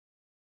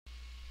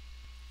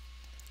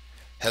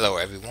Hello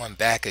everyone,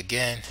 back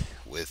again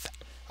with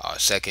our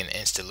second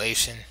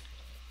installation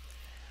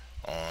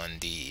on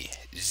the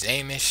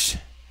Sämisch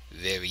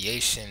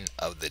variation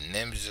of the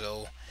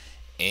Nimzo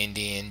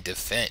Indian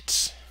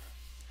defense.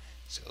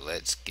 So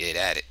let's get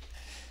at it.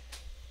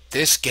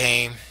 This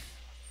game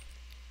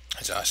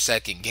is our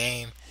second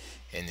game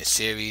in the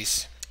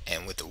series,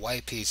 and with the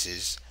white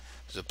pieces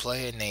was a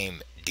player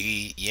named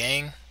D.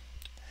 Yang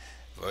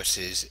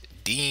versus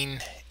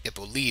Dean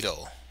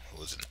Ippolito,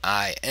 who was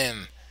an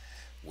IM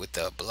with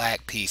the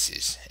black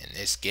pieces, and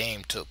this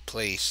game took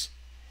place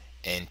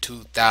in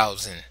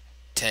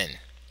 2010.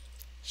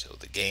 So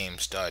the game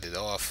started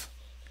off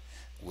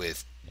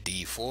with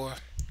d4,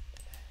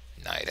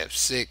 knight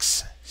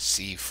f6,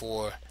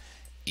 c4,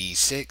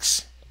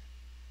 e6,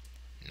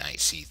 knight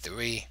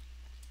c3,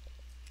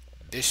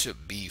 bishop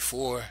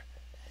b4,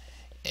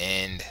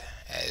 and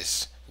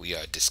as we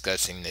are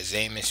discussing the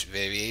Sämisch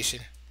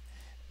variation,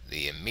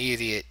 the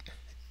immediate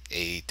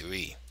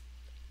a3.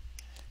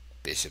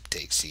 Bishop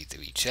takes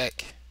c3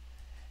 check,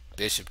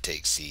 bishop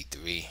takes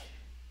c3,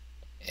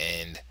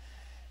 and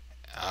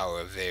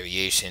our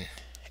variation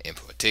in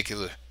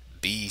particular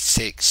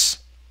b6,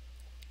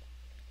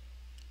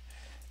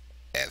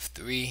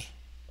 f3,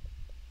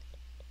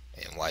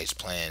 and white's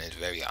plan is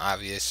very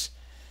obvious: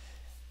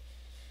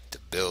 to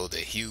build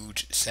a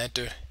huge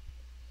center,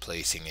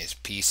 placing his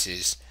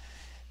pieces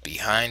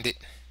behind it,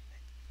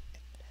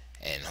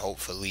 and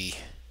hopefully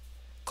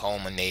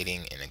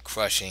culminating in a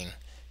crushing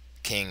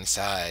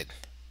kingside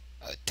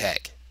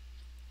attack.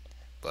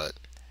 But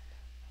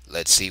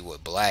let's see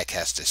what black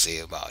has to say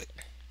about it.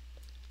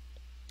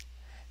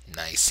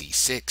 Knight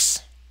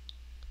c6,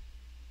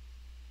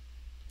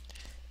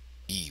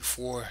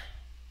 e4,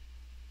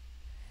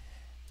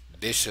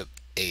 bishop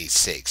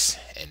a6,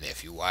 and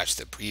if you watch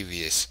the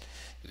previous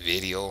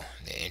video,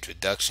 the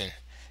introduction,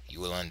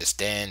 you will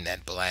understand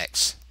that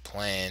black's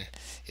plan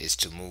is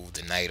to move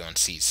the knight on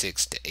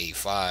c6 to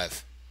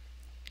a5,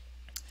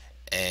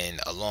 and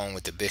along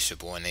with the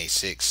bishop on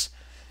a6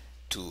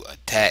 to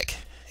attack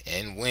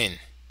and win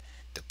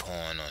the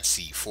pawn on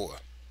c4.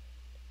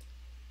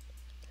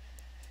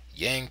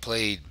 Yang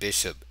played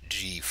bishop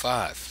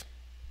g5.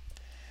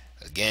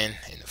 Again,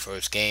 in the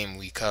first game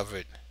we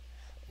covered,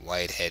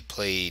 white had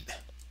played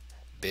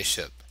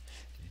bishop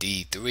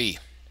d3,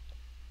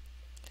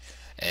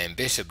 and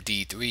bishop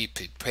d3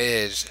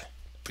 prepares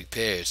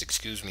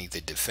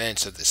the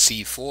defense of the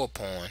c4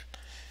 pawn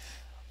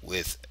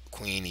with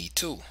queen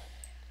e2,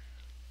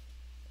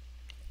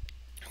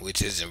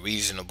 which is a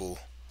reasonable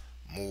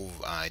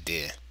move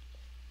idea.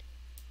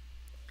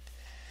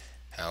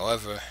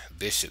 However,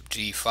 bishop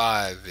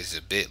g5 is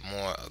a bit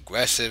more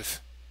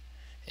aggressive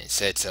and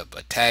sets up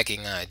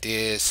attacking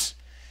ideas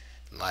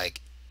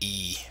like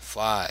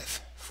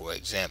e5, for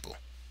example.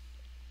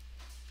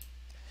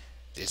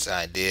 This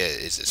idea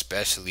is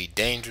especially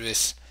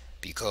dangerous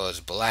because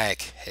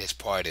black has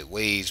parted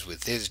ways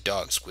with his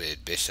dark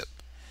squared bishop,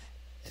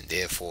 and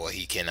therefore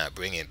he cannot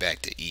bring it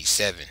back to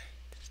e7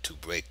 to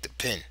break the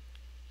pin.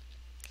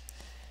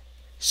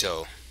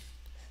 So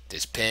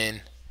this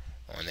pin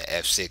on the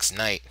f6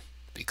 knight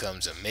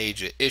becomes a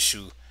major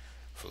issue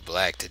for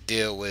black to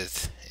deal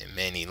with in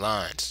many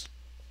lines.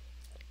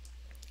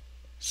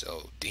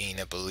 So Dean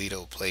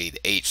Ippolito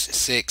played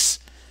h6,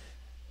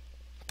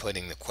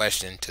 putting the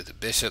question to the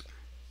bishop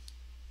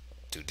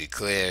to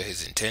declare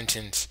his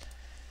intentions,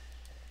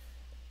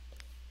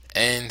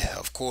 and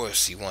of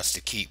course he wants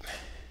to keep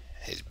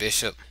his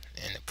bishop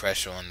and the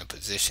pressure on the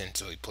position,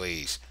 so he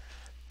plays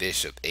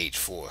bishop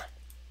h4.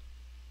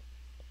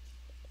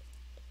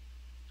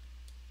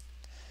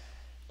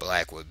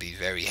 Black would be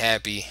very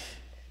happy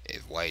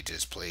if white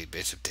just played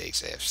bishop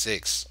takes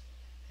f6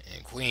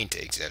 and queen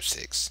takes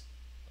f6,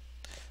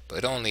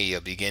 but only a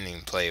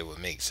beginning player would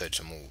make such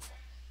a move.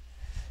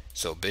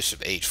 So bishop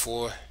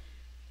h4,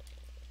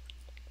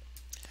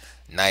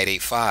 knight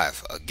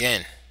a5,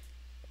 again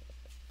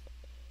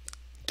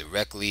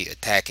directly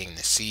attacking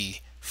the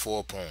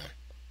c4 pawn.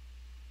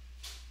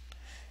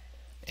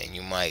 And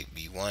you might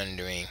be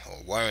wondering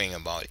or worrying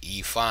about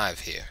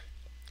e5 here.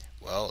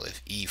 Well,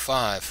 if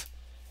e5,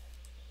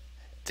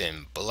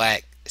 then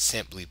black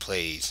simply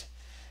plays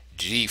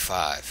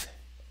g5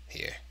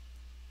 here,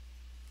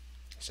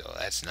 so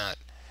that's not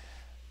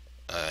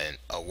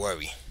a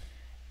worry.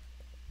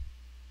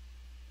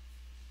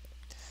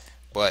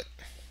 But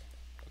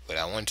what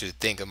I want you to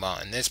think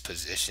about in this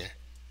position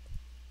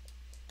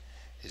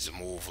is a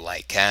move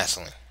like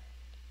castling.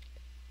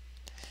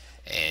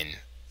 And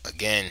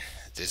again,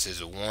 this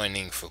is a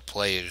warning for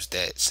players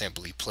that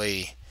simply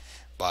play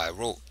by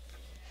rote.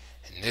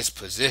 In this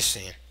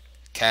position,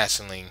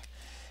 castling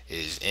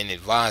is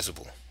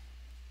inadvisable.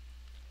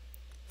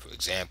 For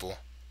example,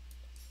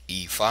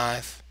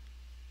 e5,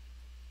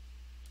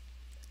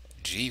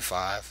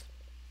 g5,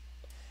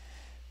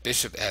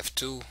 bishop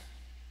f2,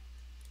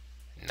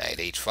 knight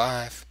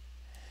h5,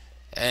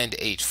 and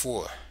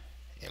h4,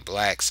 and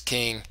black's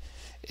king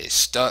is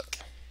stuck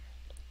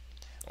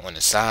on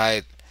the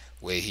side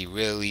where he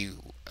really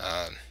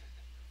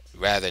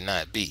rather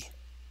not be.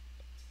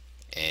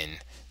 And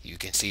you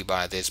can see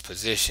by this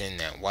position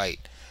that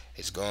white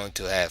is going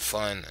to have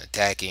fun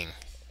attacking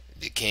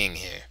the king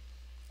here.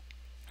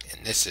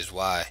 And this is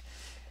why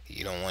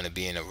you don't want to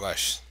be in a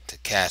rush to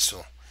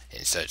castle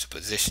in such a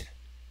position.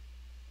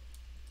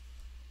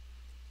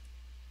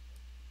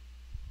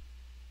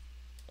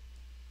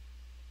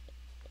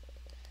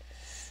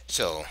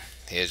 So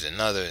here's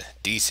another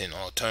decent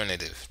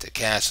alternative to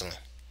castling.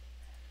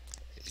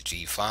 It's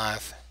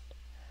g5,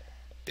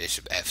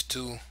 bishop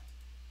f2,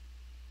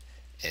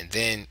 and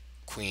then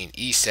queen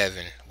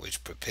e7,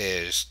 which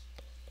prepares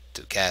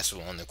to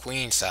castle on the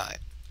queen side.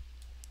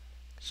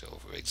 So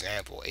for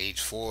example,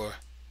 h4,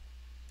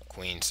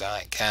 queen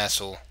side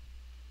castle,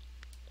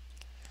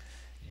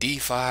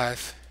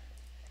 d5,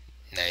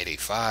 knight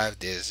a5,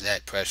 there's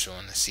that pressure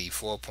on the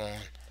c4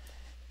 pawn,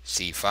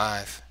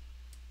 c5,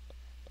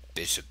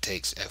 bishop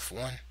takes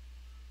f1,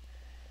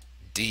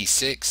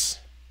 d6,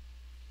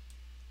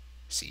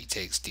 c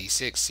takes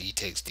d6, c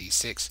takes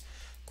d6,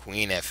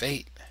 queen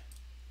f8,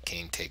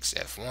 king takes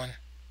f1,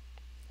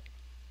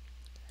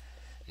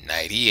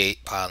 knight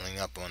e8 piling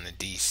up on the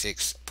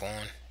d6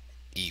 pawn,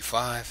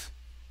 e5,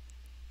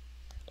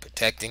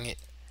 protecting it,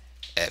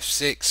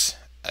 f6,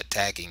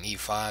 attacking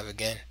e5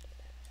 again,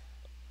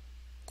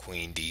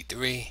 queen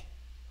d3,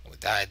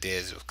 with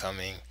ideas of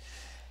coming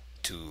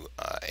to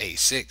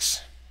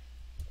a6,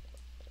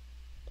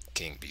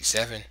 king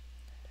b7,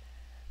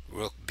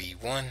 rook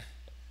b1,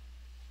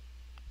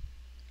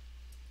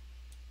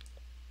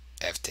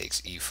 f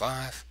takes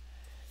e5,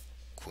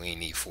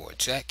 queen e4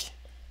 check,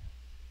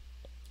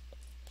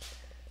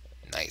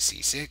 knight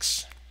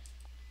c6,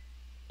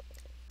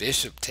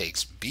 bishop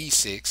takes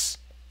b6,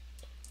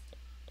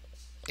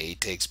 a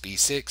takes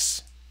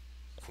b6,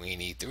 queen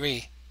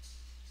e3,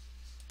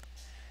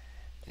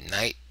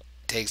 knight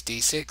takes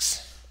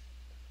d6,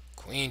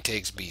 queen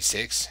takes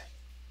b6.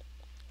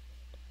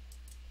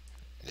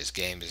 This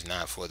game is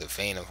not for the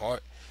faint of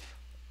heart.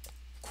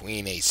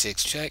 Queen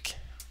a6 check,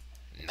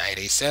 knight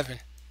a7,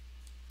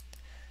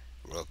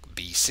 rook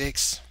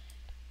b6.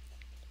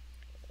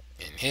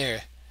 And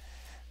here,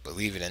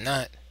 believe it or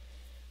not,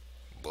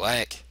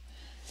 black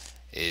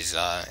is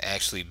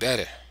actually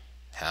better.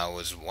 How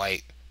was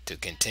white to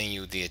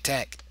continue the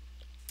attack?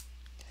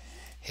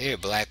 Here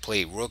black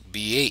played rook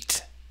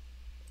b8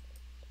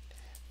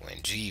 when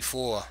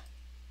g4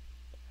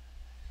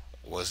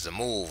 was the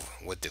move,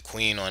 with the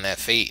queen on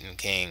f8 and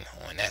king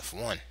on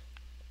f1,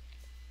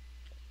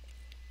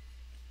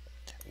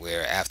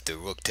 where after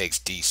rook takes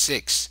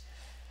d6,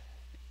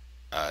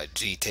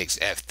 g takes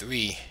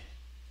f3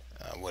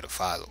 would have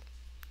followed.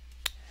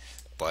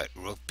 But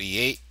rook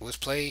b8 was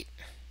played,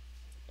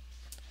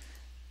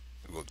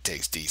 rook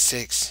takes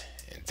d6,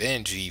 and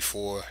then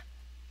g4,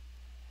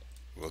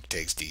 rook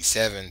takes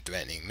d7,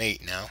 threatening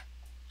mate now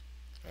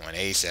on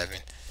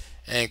a7,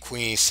 and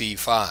queen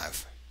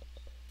c5.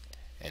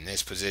 And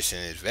this position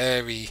is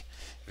very,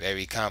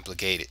 very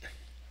complicated,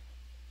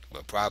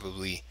 but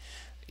probably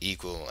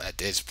equal at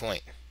this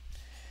point.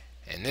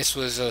 And this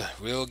was a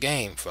real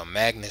game from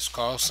Magnus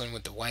Carlsen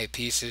with the white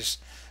pieces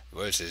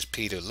versus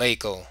Peter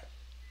Lako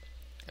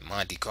in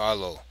Monte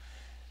Carlo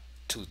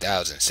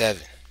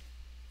 2007.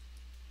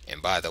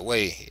 And by the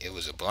way, it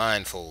was a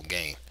blindfold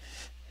game,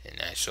 and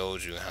that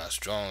shows you how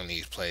strong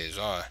these players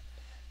are.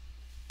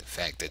 The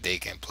fact that they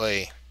can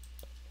play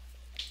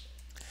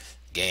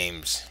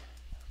games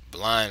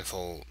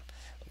blindfold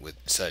with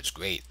such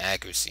great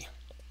accuracy.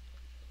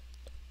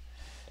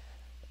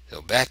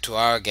 So back to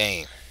our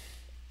game.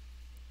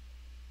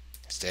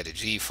 Instead of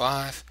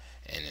g5,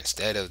 and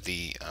instead of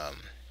the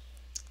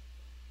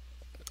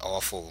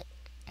awful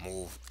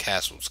move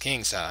castles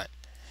kingside,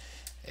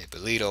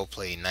 Ippolito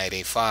played knight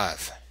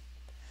a5,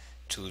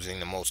 choosing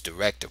the most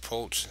direct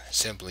approach,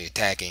 simply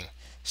attacking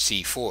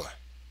c4.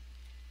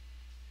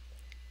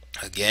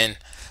 Again,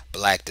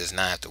 black does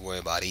not have to worry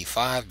about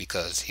e5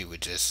 because he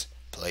would just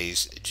play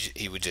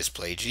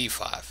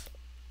g5.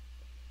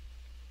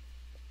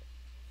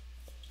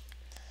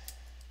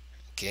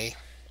 Okay,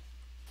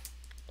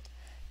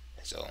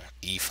 so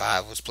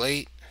e5 was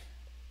played,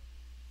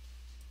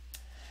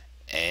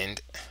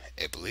 and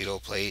Ippolito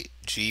played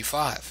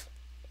g5.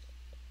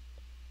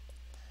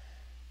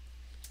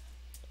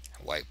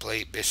 White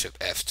played bishop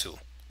f2.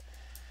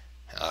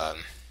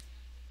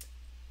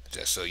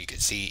 Just so you can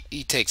see,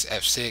 e takes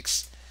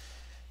f6,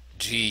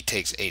 g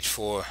takes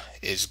h4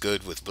 is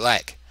good with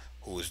black,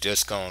 who is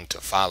just going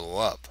to follow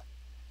up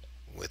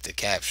with the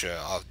capture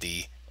of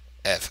the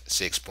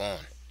f6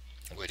 pawn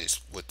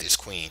with this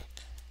queen.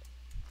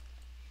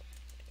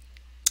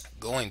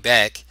 Going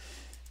back,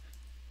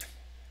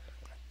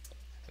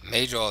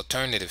 major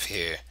alternative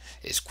here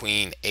is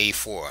queen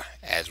a4,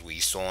 as we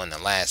saw in the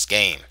last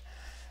game,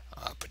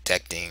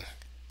 protecting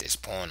this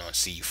pawn on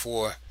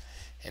c4,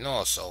 and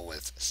also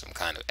with some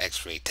kind of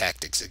x-ray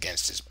tactics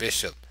against this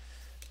bishop,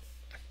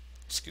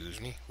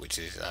 which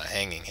is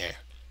hanging here.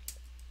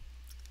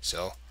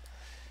 So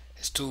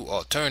there's two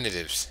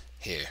alternatives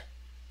here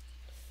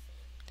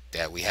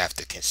that we have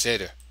to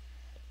consider,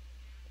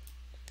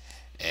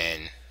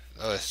 and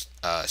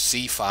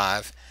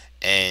c5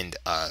 and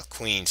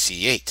queen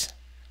c8.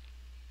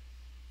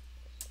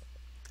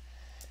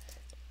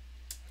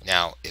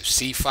 Now if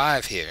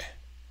c5 here,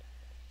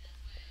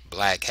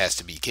 black has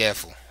to be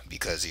careful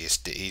because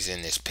he's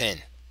in this pin.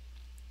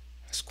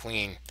 His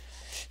queen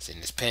is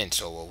in this pin.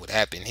 So what would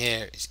happen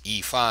here is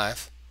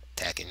e5,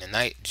 attacking the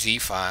knight,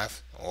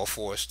 g5, all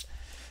forced,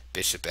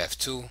 bishop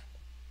f2,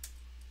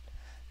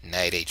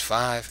 knight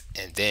h5,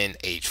 and then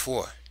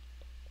h4.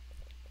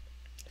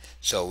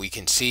 So we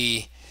can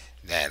see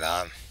that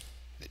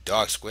the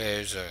dark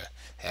squares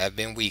have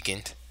been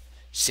weakened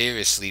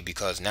seriously,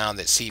 because now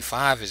that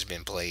c5 has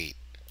been played,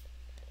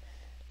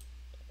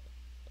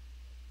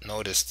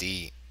 notice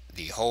the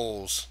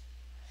holes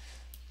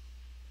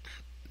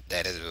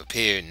that have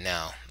appeared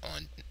now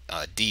on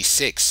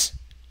d6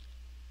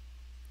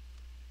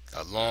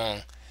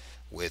 along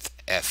with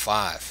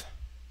f5,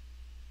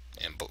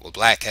 and but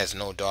black has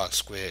no dark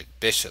squared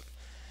bishop,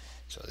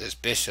 so this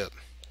bishop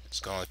is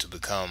going to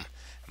become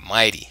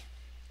mighty.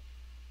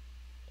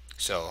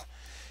 So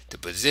the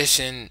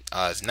position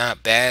is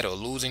not bad or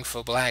losing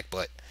for black,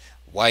 but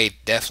white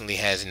definitely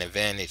has an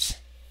advantage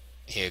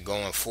here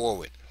going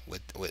forward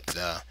with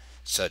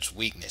such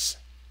weakness.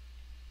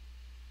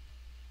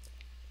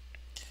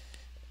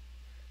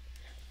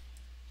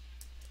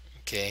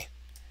 Okay,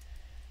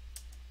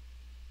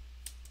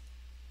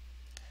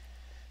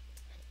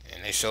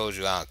 and it shows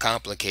you how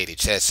complicated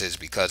chess is,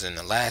 because in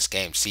the last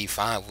game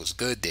c5 was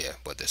good there,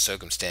 but the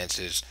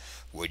circumstances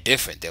were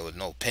different. There was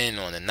no pin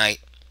on the knight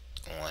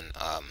on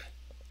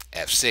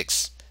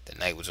f6. The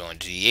knight was on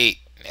g8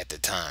 at the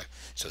time,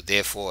 so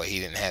therefore he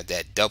didn't have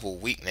that double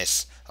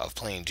weakness of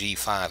playing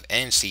g5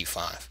 and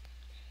c5.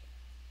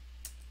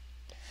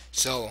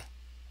 So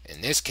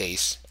in this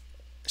case,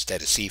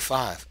 instead of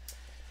c5,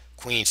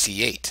 queen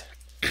c8.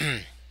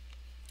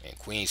 And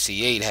queen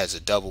c8 has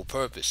a double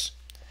purpose.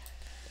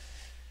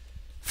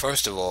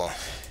 First of all,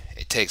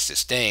 it takes the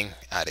sting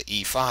out of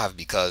e5,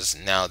 because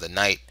now the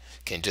knight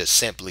can just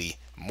simply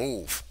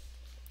move,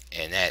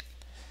 and that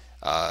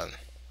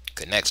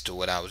connects to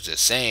what I was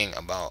just saying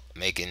about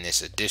making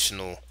this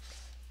additional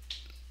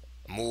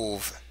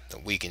move to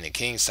weaken the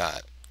king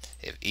side.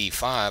 If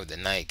e5, the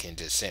knight can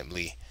just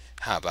simply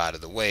hop out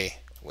of the way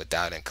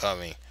without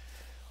incurring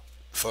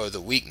further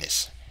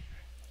weakness.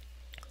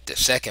 The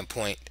second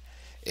point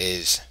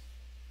is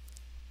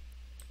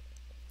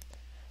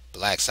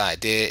black's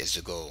idea is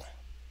to go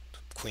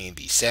queen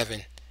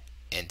b7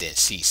 and then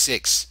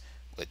c6,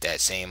 with that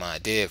same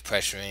idea of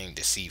pressuring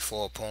the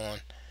c4 pawn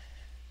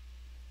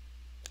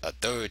a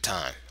third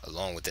time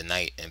along with the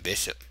knight and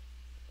bishop.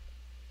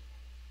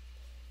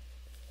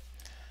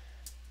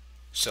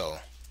 So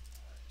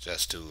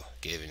just to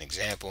give an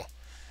example,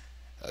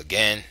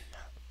 again,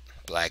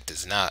 black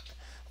does not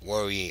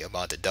worry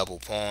about the double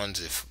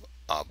pawns if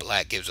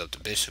black gives up the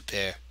bishop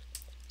here.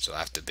 So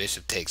after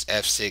bishop takes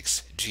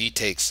f6, g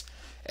takes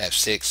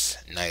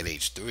f6, knight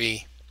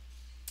h3,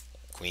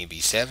 queen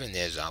b7,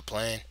 there's our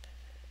plan.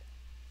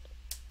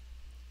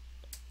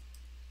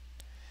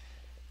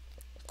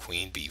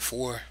 Queen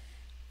b4,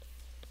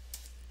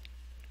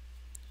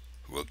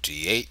 rook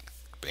g8,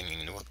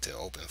 bringing the rook to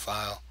open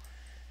file.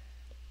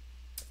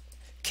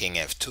 King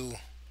f2,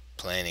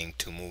 planning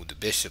to move the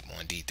bishop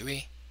on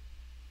d3.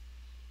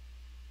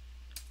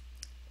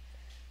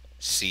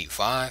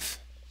 c5,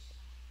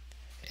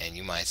 and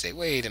you might say,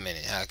 wait a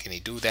minute, how can he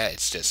do that?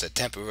 It's just a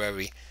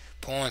temporary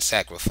pawn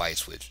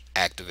sacrifice which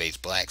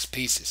activates black's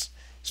pieces.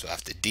 So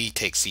after d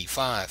takes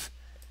c5,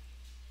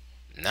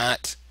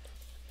 not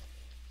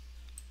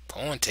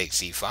pawn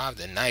takes c5,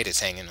 the knight is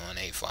hanging on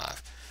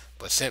a5,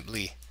 but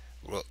simply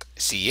rook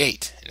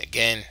c8. And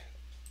again,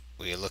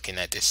 we are looking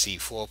at this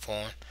c4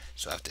 pawn.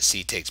 So after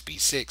c takes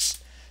b6,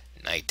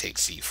 knight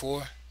takes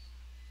c4,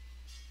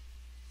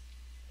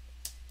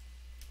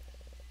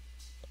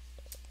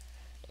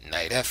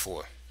 knight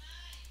f4.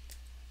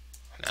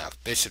 Now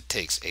if bishop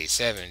takes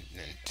a7,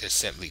 then just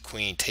simply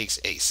queen takes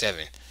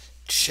a7,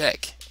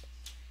 check,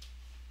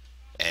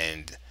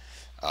 and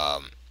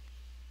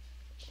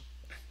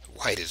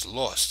white is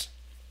lost.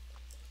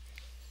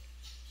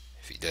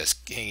 If he does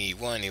king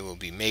e1, it will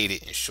be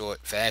mated in short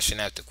fashion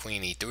after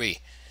queen e3.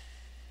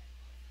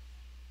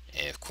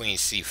 And if queen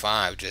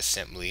c5, just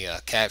simply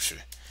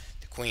capture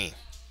the queen.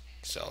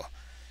 So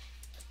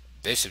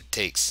bishop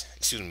takes,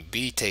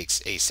 b takes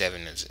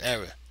a7 is an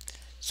error.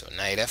 So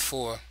knight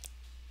f4,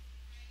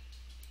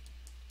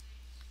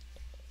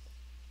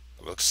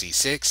 rook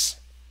c6,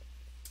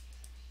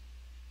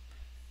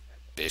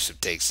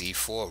 bishop takes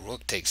e4,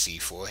 rook takes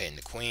e4, hitting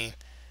the queen,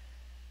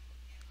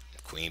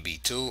 queen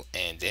b2,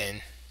 and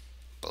then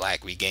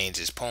black regains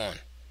his pawn.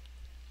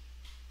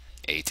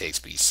 A takes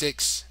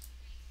b6,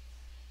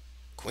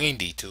 queen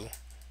d2,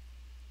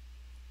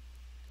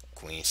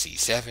 queen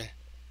c7,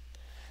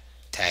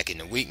 attacking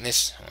the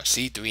weakness on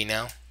c3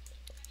 now,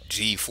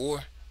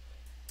 g4,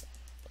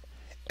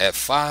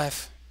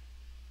 f5,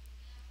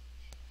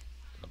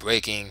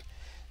 breaking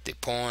the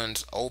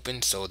pawns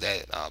open so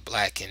that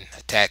black can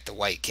attack the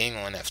white king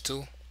on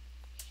f2,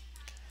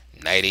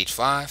 knight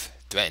h5,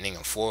 threatening a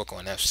fork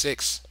on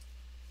f6,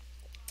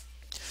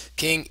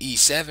 king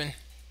e7,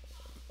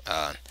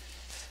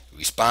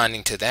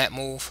 responding to that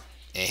move.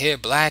 And here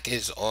black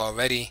is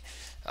already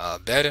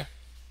better,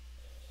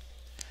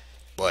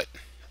 but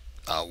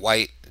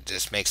white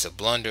just makes a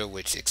blunder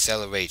which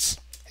accelerates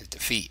his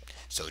defeat.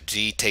 So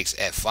g takes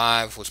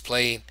f5 was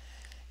played,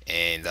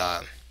 and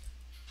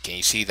can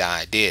you see the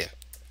idea?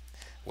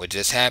 What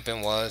just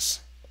happened was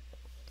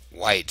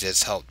white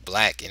just helped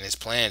black in his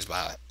plans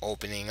by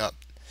opening up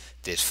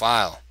this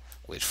file,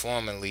 which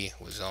formerly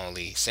was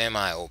only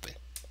semi-open.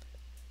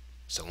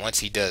 So once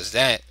he does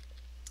that,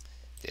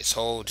 this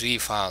whole G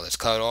file is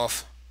cut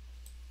off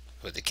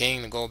for the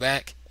king to go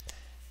back,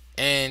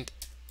 and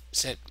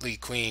simply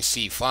queen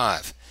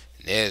c5.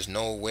 There's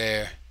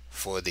nowhere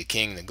for the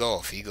king to go.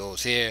 If he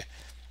goes here,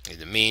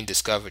 the mean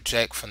discovered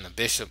check from the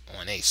bishop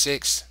on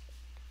a6.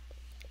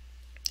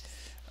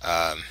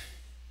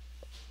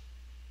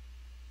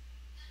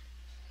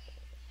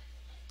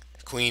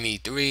 Queen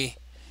e3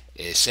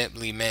 is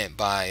simply meant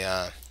by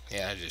I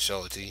just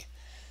showed it to you.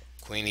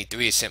 Queen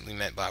e3 is simply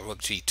meant by rook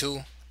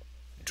g2,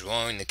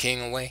 drawing the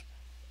king away.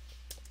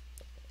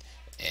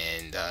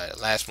 And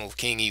last move,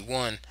 king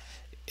e1,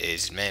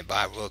 is meant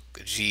by rook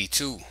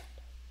g2.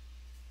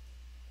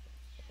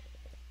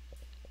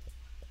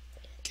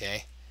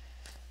 Okay.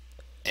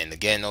 And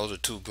again, those are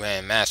two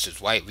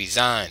grandmasters. White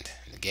resigned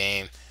in the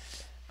game.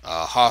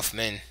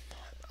 Hoffman,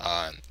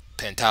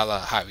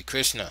 Pentala Hari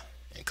Krishna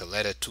in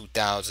Caleta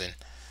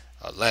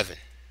 2011.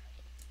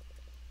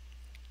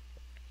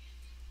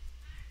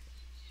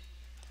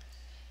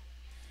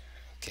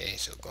 Okay,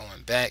 so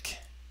going back,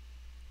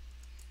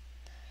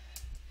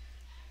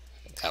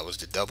 that was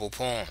the double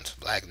pawns.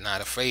 Black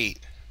not afraid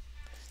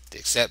to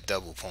accept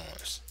double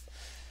pawns.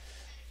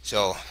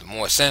 So the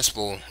more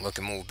sensible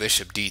looking move,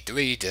 bishop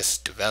d3,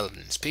 just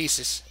developing his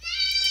pieces.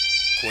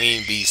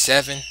 Queen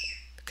b7,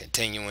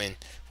 continuing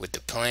with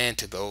the plan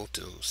to go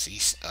to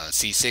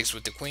c6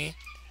 with the queen.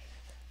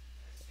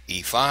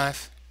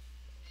 e5,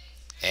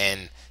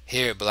 and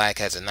here black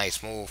has a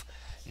nice move,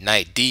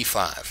 knight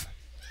d5.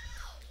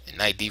 And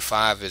knight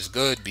d5 is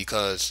good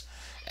because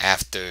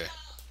after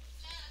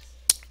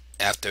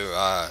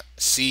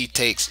c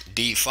takes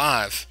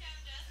d5,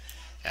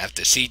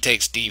 after c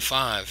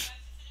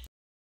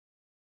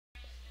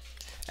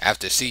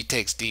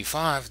takes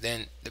d5,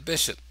 then the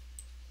bishop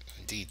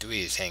d3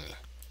 is hanging.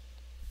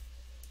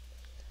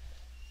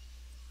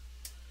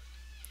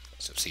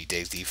 So c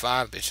takes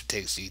d5, bishop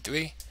takes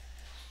d3,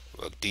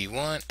 rook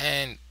d1,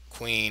 and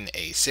queen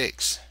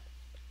a6.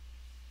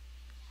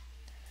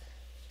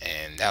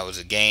 And that was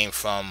a game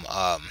from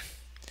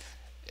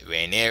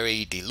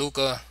Ranieri Di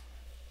Luca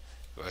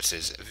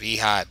versus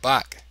Vihad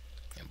Bach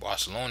in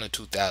Barcelona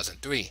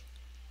 2003.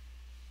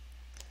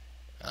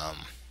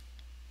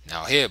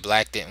 Now here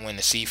black didn't win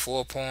the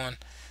c4 pawn,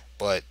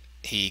 but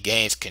he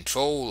gains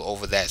control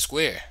over that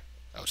square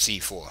of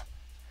c4,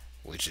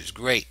 which is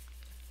great.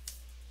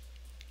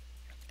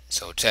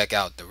 So check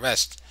out the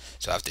rest.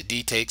 So after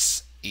d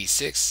takes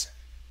e6,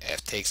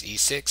 f takes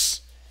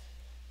e6.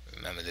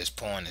 Remember, this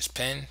pawn is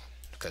pinned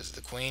because of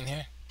the queen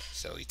here.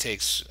 So he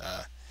takes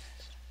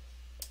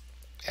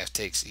f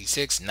takes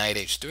e6, knight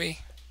h3,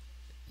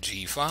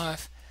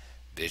 g5,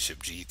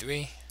 bishop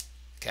g3,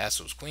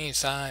 castles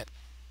queenside,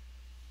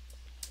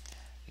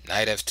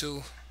 knight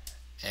f2,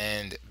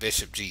 and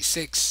bishop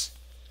g6,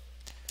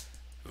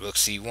 rook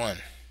c1.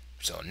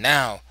 So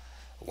now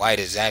white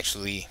is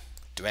actually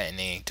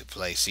threatening to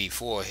play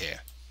c4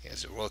 here. He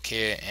has a rook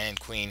here and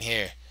queen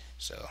here.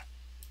 So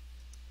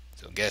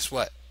guess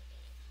what?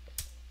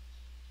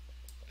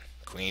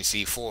 Queen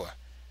c4,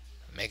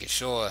 making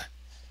sure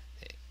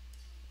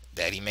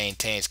that he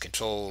maintains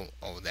control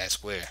over that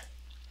square.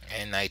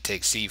 And knight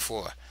takes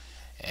c4,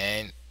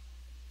 and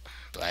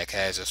black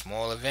has a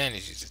small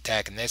advantage. He's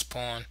attacking this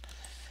pawn,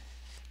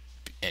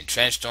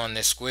 entrenched on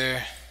this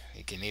square.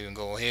 He can even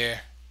go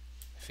here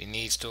if he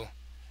needs to.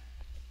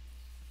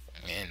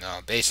 And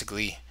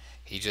basically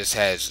he just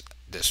has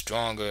the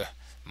stronger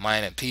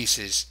minor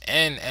pieces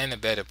and a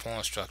better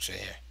pawn structure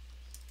here.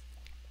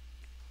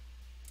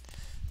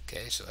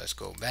 Okay, so let's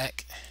go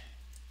back.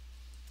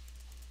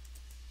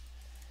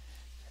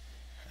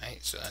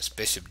 Alright, so that's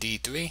bishop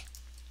d3,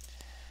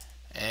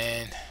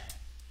 and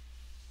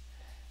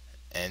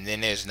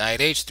then there's knight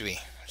h3,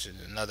 which is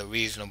another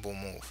reasonable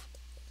move.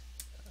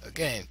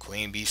 Again,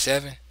 queen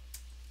b7,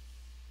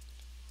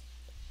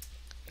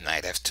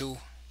 knight f2,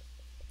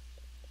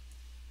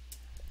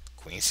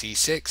 queen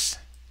c6,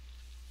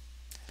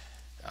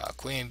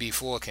 queen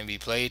b4 can be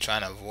played,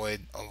 trying to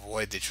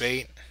avoid the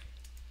trade.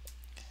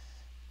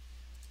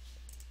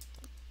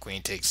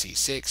 Queen takes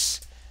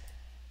c6,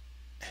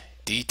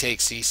 d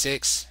takes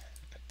c6,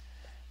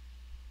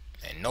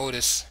 and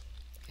notice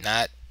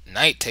not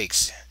knight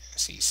takes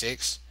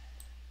c6,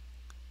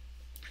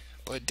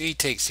 but d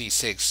takes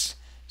c6,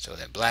 so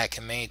that black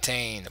can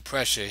maintain the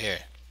pressure here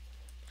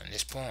on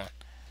this pawn.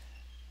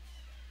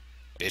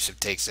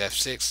 Bishop takes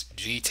f6,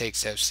 g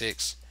takes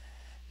f6,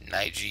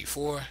 knight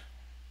g4,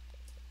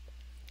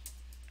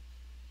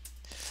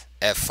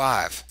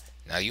 f5.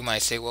 Now you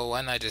might say, well,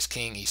 why not just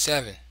king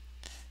e7?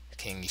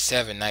 King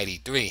e7, knight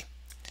e3.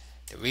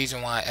 The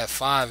reason why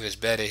f5 is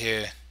better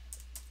here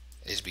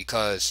is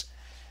because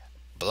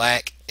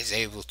black is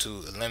able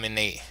to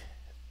eliminate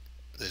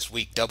this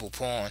weak double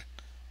pawn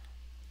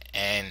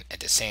and at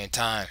the same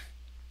time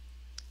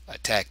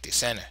attack the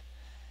center.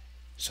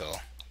 So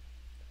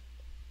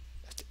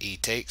e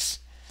takes,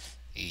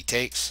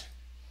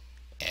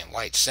 and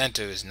white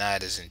center is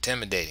not as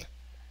intimidating,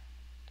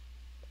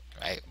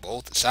 right?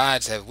 Both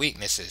sides have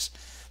weaknesses,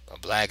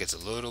 but black is a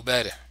little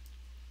better.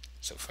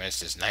 So for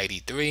instance, knight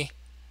e3,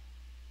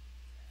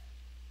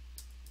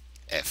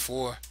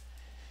 f4,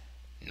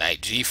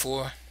 knight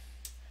g4,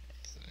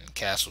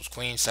 castles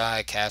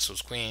queenside,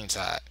 castles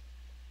queenside.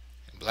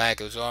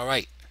 Black is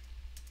alright.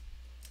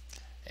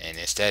 And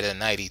instead of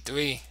knight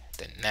e3,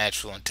 the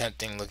natural and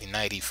tempting looking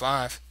knight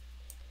e5,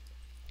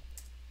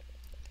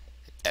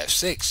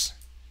 f6,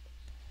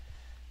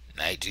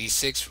 knight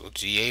g6, rook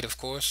g8 of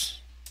course,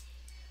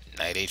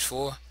 knight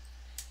h4,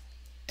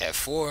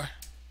 f4,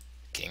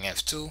 king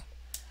f2,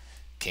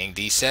 king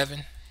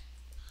d7,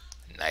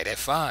 knight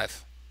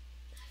f5,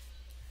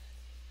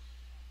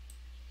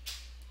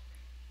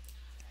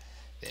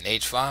 then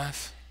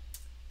h5,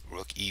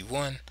 rook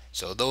e1.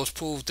 So those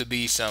prove to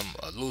be some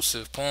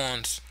elusive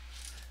pawns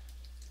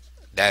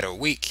that are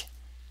weak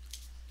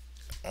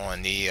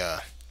on the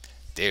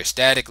they're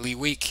statically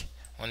weak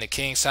on the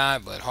king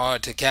side, but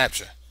hard to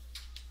capture.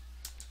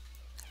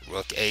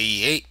 Rook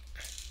ae8,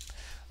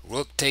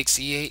 rook takes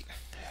e8,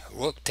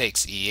 rook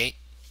takes e8.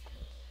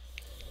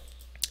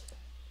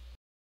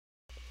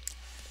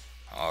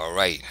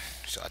 Alright,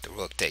 so after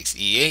rook takes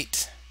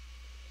e8,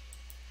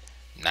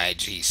 knight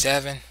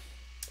g7,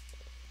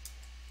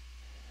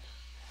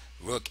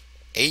 rook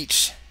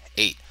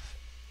h8.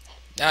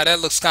 Now that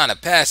looks kind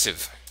of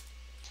passive,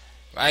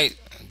 right?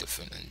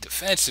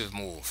 Defensive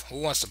move.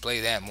 Who wants to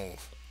play that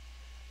move?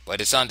 But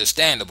it's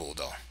understandable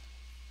though,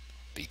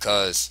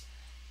 because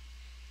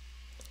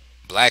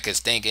black is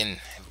thinking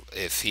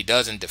if he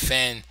doesn't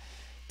defend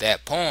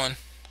that pawn,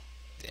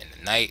 then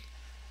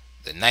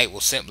the knight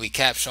will simply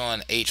capture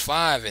on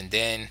h5, and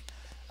then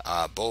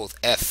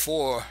both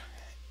f4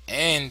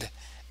 and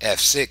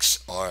f6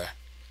 are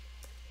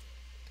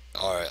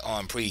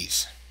on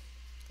prise.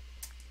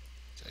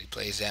 So he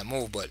plays that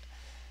move, but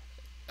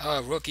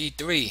rook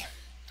e3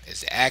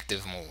 is the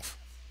active move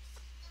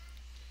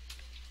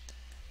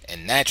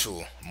and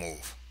natural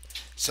move.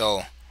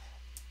 So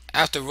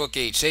after rook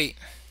h8,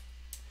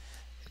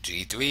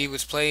 g3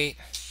 was played,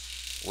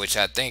 which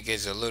I think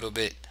is a little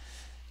bit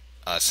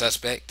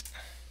suspect.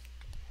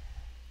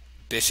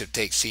 Bishop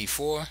takes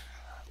c4,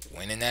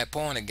 winning that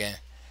pawn again.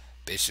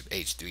 Bishop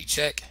h3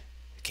 check,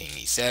 king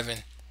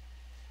e7,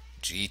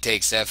 g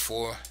takes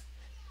f4,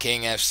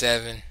 king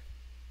f7,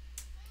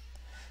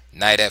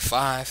 knight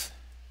f5,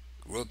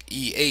 rook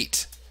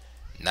e8,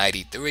 knight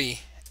e3,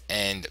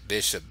 and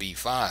bishop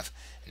b5.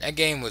 And that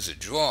game was a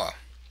draw.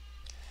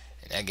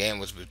 And that game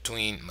was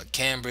between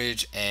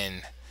McCambridge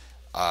and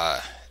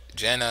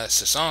Jenna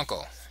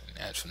Sasonko. And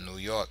that's from New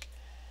York,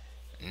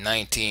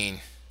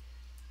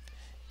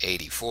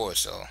 1984.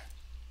 So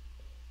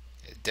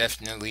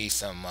definitely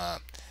some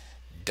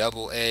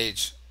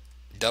double-edged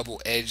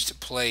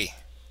play,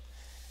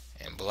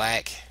 and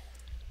black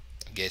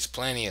gets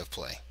plenty of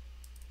play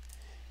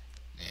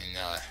in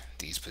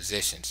these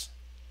positions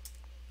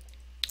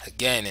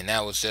again. And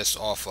that was just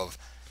off of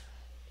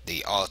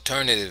the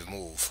alternative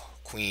move,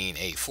 queen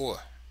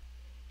a4.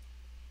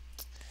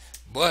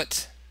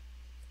 But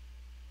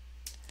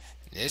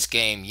this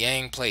game,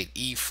 Yang played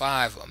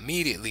e5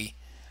 immediately,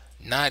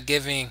 not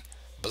giving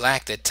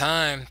black the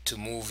time to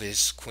move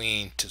his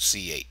queen to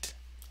c8.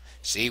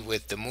 See,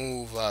 with the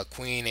move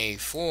queen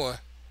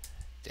a4,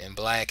 then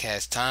black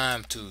has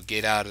time to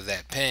get out of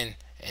that pin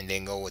and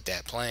then go with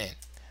that plan.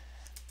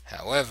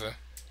 However,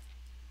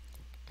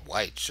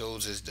 white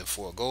chooses to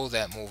forego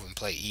that move and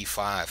play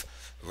e5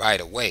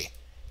 right away.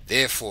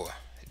 Therefore,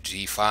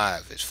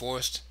 g5 is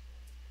forced.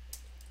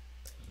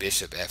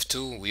 Bishop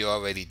f2, we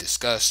already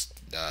discussed.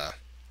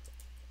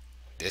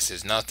 This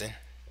is nothing.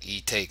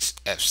 E takes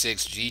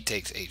f6, g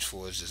takes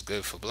h4 is just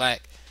good for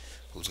black,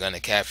 who's going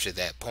to capture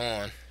that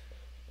pawn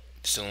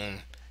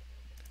soon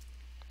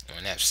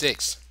on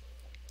f6.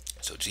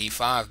 So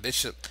g5,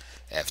 bishop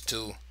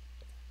f2,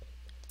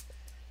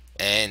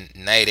 and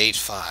knight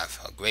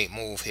h5. A great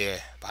move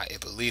here by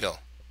Ippolito.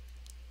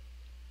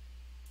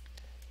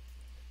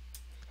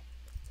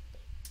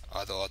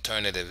 Other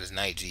alternative is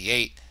knight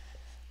g8,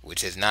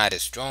 which is not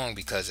as strong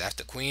because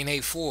after queen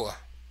a4,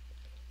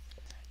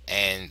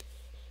 and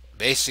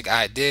basic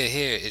idea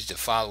here is to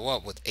follow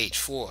up with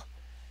h4,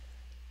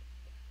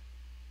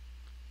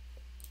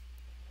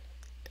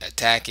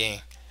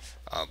 attacking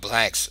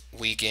black's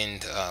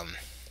weakened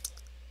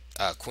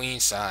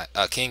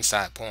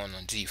kingside pawn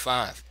on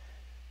g5.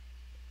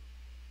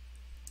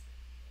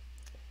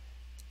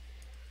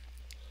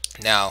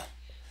 Now,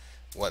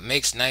 what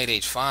makes knight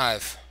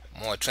h5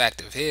 more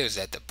attractive here is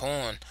that the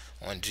pawn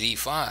on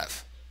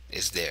g5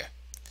 is there,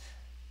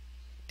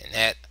 and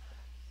that,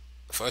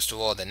 first of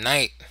all, the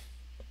knight,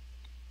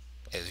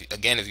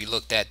 if you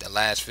looked at the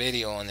last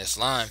video on this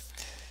line,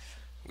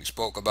 we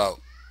spoke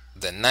about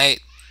the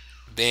knight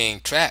being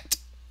trapped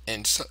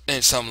in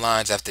some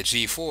lines after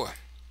g4,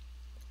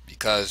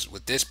 because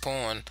with this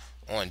pawn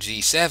on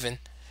g7,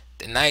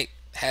 the knight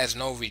has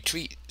no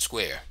retreat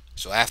square.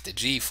 So after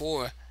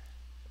g4,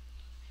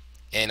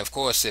 and of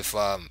course if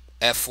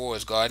f4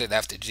 is guarded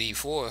after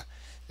g4,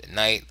 the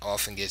knight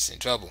often gets in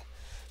trouble.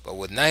 But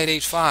with knight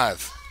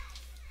h5,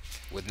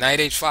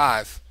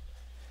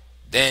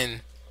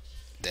 then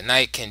the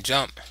knight can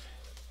jump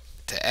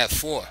to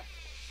f4,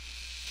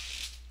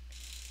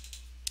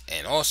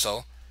 and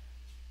also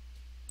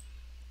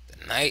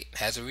the knight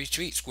has a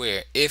retreat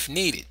square if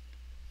needed.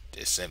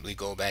 Just simply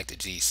go back to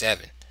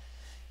g7.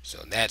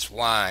 So that's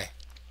why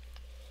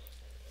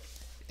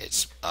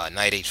it's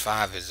knight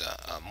h5 is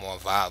a more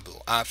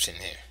viable option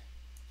here.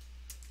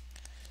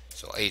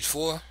 So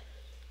h4,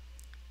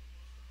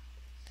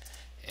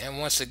 and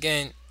once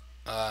again,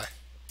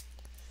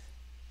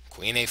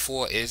 queen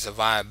a4 is a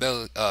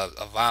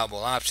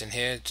viable option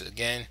here to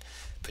again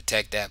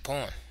protect that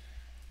pawn.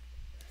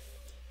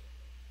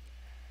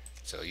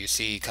 So you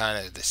see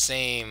kind of the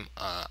same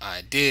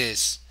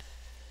ideas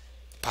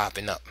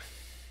popping up.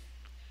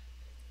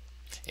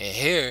 And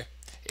here,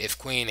 if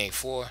queen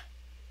a4,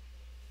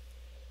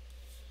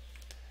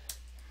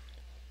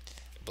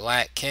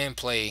 black can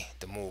play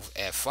the move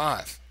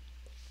f5.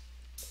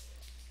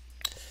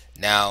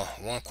 Now,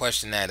 one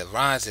question that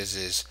arises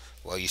is,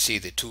 well, you see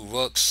the two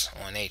rooks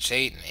on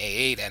h8 and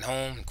a8 at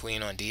home,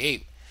 queen on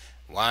d8.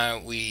 Why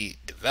aren't we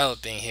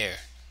developing here?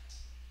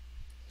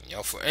 You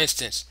know, for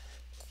instance,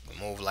 a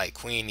move like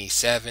queen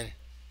e7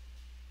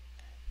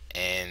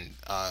 and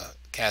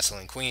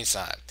castling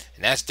queenside,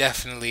 and that's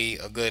definitely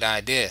a good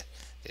idea.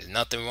 There's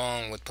nothing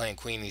wrong with playing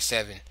queen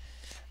e7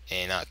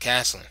 and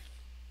castling,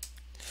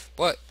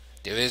 but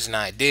there is an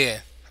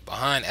idea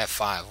behind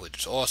f5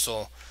 which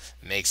also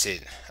makes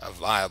it a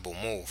viable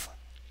move.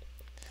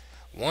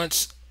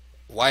 Once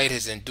white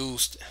has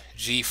induced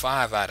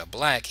g5 out of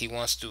black, he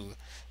wants to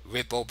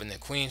rip open the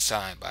queen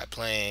side by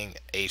playing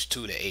h2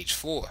 to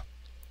h4,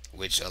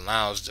 which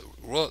allows the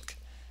rook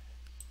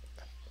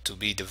to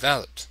be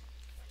developed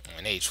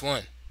on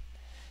h1.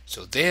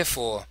 So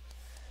therefore,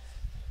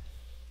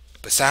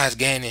 besides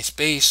gaining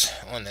space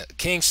on the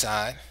king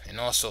side and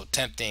also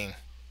tempting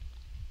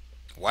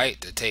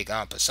white to take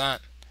en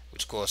passant,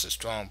 which of course a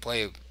strong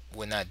player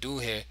would not do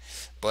here,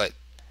 but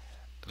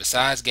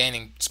besides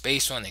gaining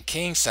space on the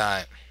king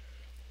side,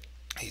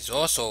 he's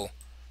also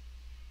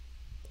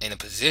in a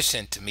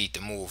position to meet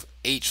the move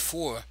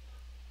h4,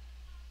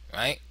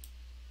 right?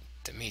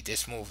 To meet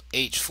this move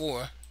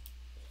h4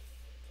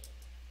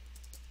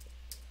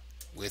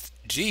 with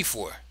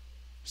g4,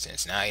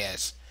 since now he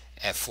has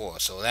f4.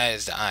 So that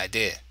is the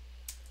idea.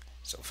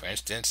 So for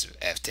instance,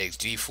 f takes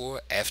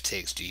g4, f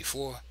takes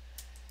g4,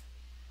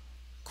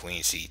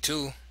 queen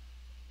c2,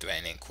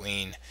 threatening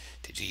queen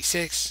to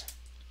g6,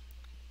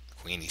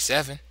 queen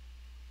e7,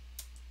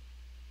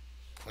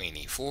 queen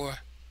e4,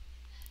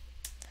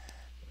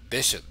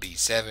 bishop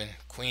b7,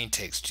 queen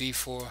takes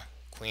g4,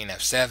 queen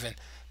f7,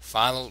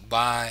 followed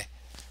by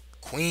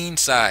queen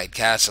side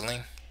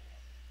castling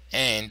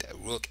and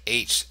rook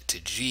h to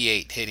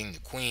g8, hitting the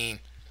queen,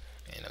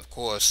 and of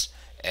course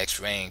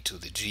x-raying to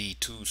the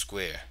g2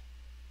 square.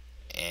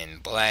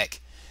 And black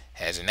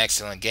has an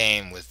excellent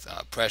game with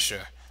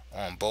pressure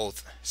on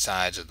both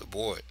sides of the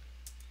board.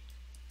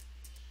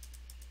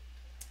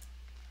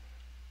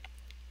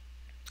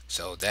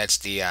 So that's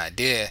the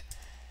idea,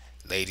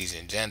 ladies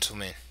and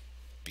gentlemen,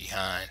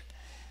 behind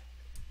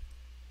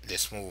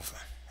this move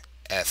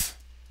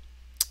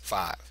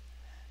f5.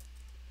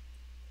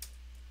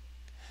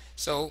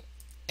 So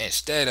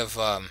instead of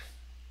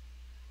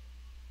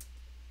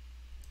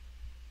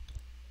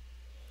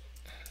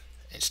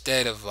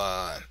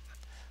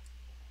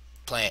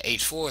playing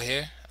h4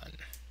 here,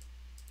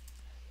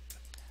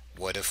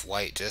 what if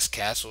white just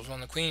castles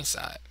on the queen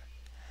side?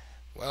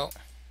 Well,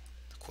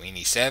 queen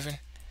e7,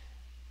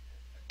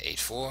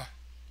 h4.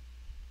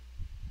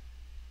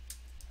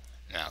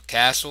 Now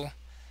castle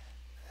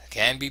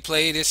can be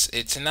played,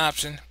 it's an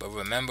option, but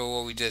remember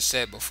what we just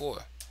said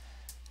before.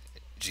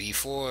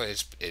 g4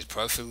 is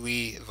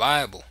perfectly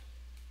viable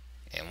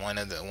and one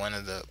of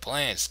the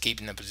plans,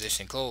 keeping the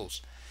position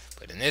closed.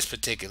 But in this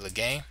particular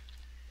game,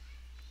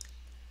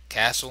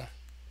 castle,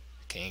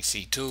 king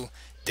c2,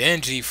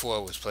 then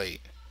g4 was played.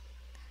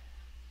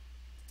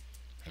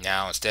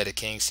 Now instead of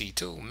king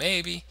c2,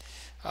 maybe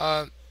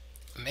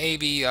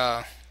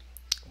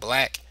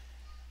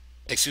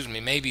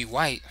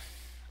white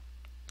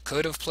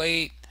could have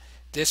played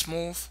this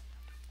move,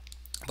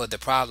 but the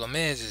problem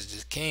is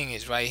the king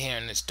is right here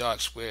in this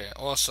dark square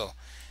also,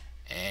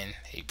 and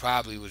he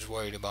probably was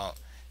worried about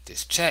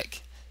this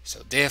check,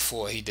 so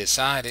therefore he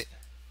decided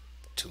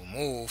to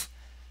move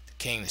the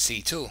king to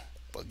c2.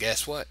 But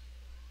guess what?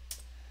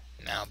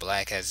 Now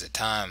black has the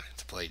time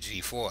to play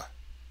g4,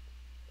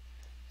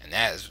 and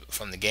that is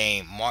from the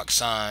game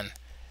Marksan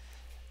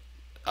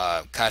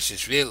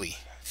Kashishvili,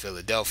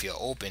 Philadelphia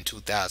Open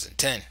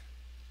 2010.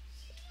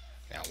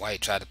 Now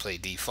white tried to play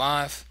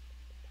d5,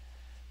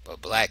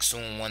 but black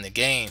soon won the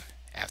game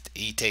after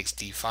e takes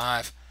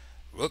d5,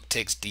 rook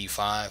takes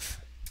d5,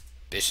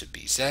 bishop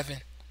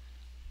b7,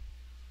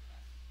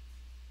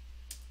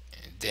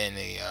 and then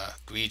a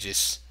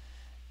egregious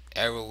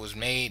error was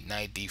made,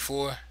 knight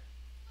d4,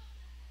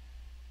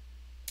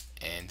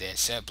 and then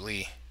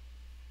simply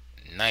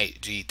knight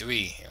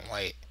g3, and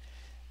white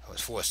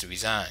was forced to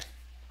resign.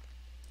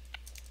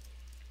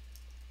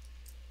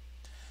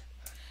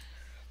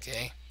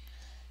 Okay,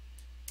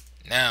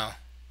 now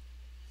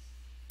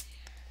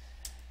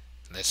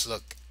let's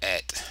look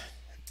at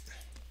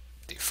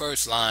the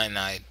first line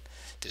I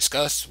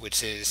discussed,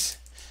 which is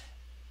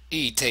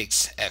e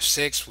takes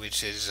f6,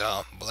 which is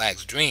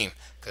black's dream,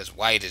 because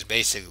white is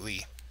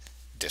basically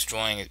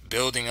destroying,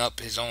 building up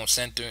his own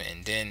center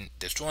and then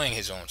destroying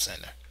his own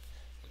center,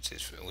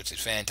 which is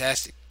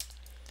fantastic,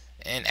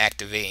 and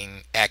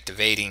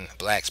activating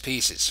black's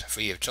pieces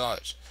free of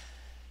charge.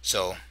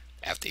 So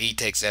after e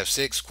takes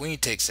f6, queen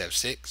takes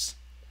f6.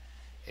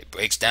 It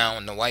breaks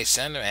down the white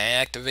center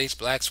and activates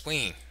black's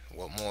queen.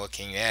 What more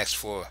can you ask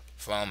for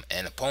from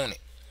an opponent?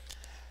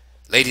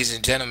 Ladies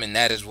and gentlemen,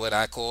 that is what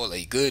I call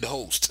a good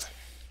host.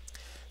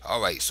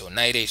 Alright, so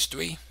knight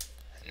h3,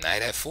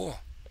 knight f4,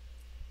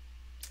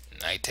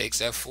 knight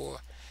takes f4,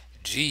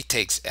 g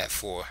takes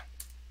f4.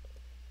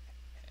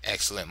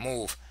 Excellent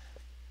move.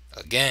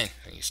 Again,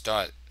 when you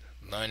start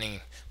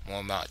learning more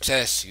about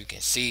chess, you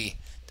can see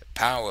the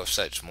power of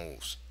such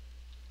moves.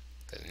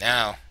 Because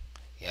now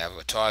you have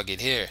a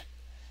target here,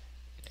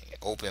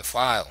 open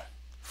file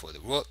for the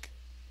rook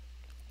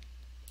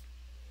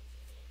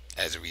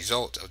as a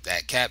result of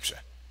that capture.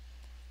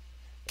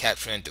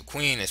 Capturing the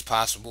queen is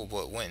possible,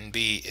 but wouldn't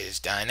be as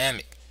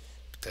dynamic,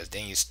 because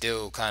then you're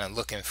still kind of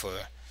looking for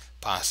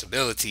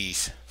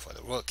possibilities for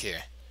the rook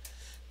here.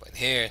 But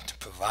here it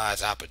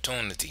provides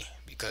opportunity,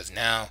 because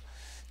now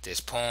this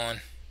pawn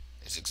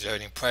is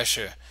exerting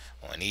pressure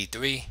on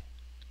e3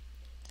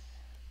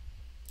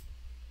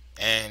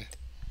 and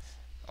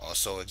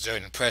also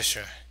exerting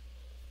pressure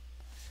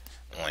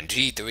on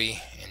g3,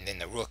 and then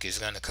the rook is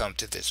going to come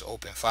to this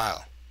open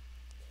file.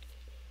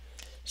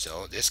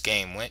 So this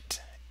game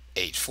went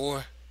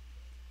h4,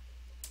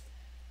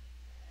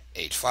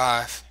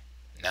 h5.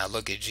 Now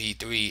look at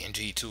g3 and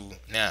g2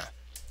 now.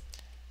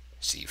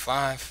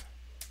 c5,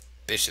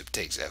 bishop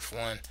takes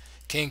f1,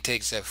 king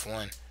takes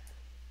f1,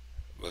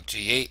 rook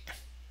g8,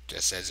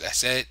 just as I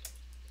said,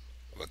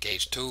 rook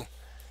h2.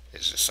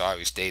 This is a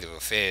sorry state of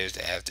affairs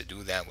to have to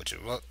do that with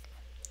your rook.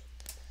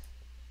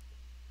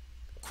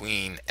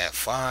 Queen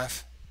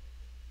f5,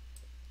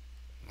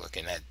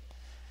 looking at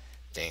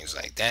things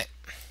like that,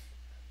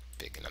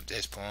 picking up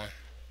this pawn,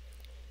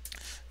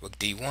 rook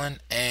d1,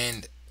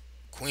 and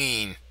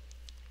queen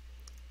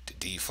to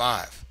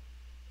d5.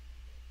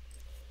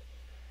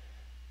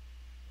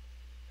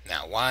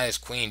 Now, why is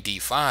queen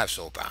d5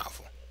 so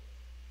powerful?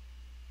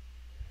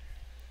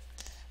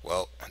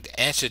 Well, the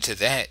answer to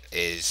that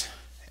is,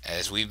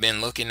 as we've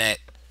been looking at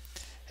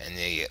in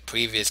the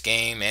previous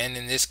game and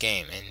in this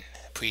game, and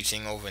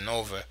preaching over and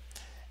over,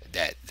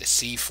 that the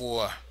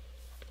c4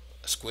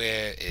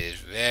 square is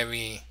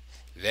very,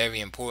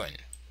 very important,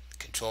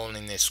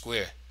 controlling this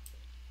square.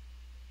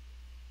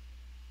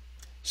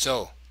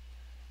 So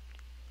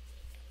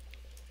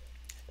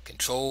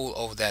control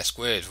over that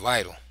square is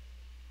vital.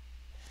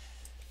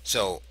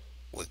 So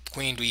with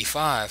queen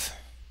d5,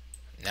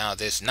 now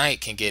this knight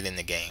can get in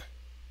the game,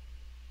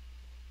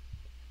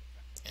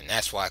 and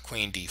that's why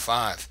queen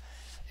d5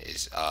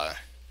 is a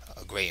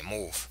great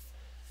move,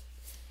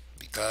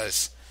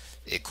 because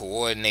it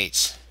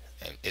coordinates.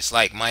 It's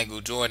like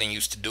Michael Jordan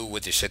used to do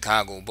with the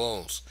Chicago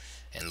Bulls,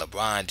 and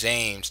LeBron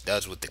James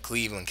does with the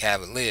Cleveland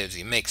Cavaliers.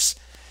 He makes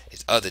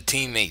his other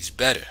teammates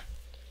better.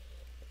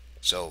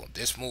 So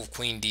this move,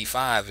 queen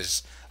d5,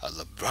 is a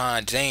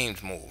LeBron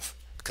James move,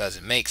 because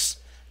it makes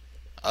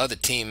other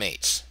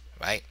teammates,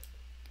 right?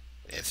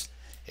 If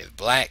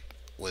black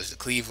was the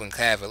Cleveland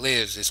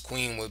Cavaliers, this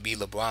queen would be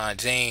LeBron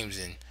James,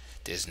 and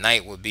this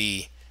knight would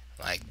be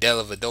like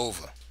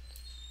Dellavedova,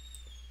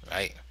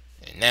 right?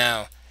 And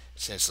now,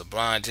 since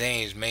LeBron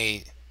James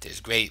made this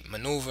great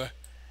maneuver,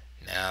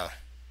 now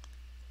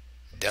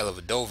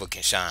Dellavedova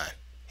can shine.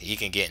 He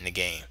can get in the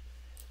game.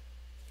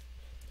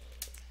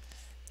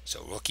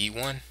 So rook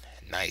e1,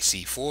 knight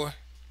c4,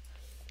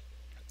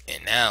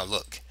 and now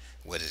look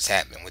what has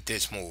happened with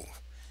this move,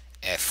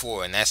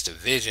 f4, and that's the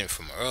vision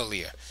from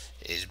earlier,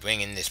 is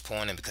bringing this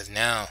pawn in, because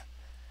now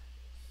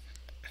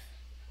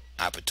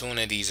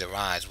opportunities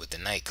arise with the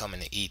knight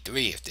coming to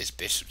e3 if this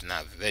bishop's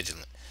not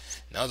vigilant.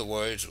 In other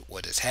words,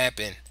 what has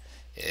happened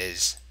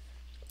is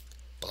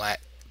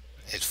black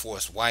has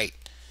forced white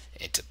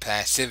into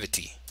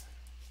passivity.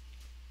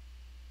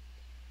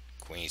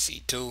 Queen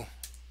c2,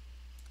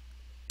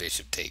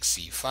 bishop takes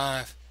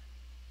c5,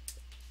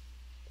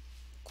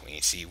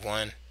 queen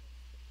c1,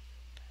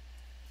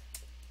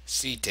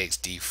 c takes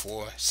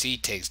d4, c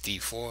takes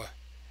d4,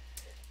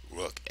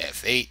 rook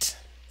f8.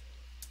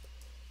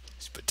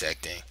 It's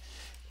protecting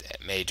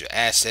that major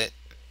asset,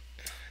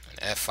 an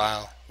f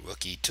file, rook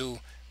e2,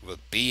 rook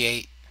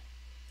b8,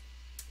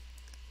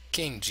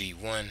 king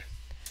g1,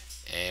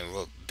 and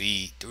rook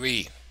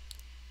b3.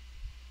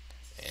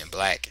 And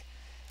black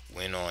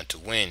went on to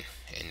win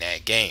in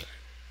that game.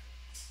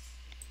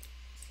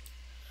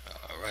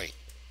 Alright,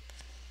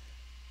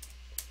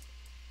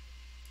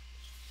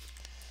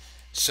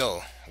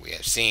 so we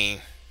have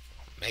seen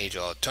major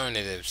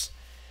alternatives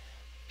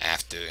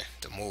after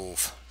the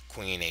move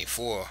Queen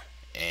A4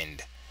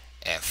 and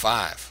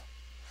F5,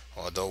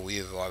 although we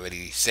have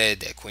already said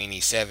that Queen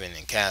E7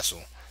 and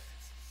castle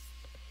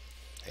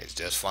is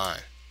just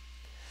fine.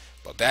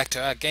 But back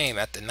to our game.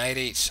 After knight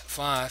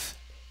H5,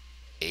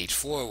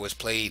 H4 was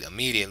played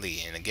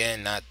immediately, and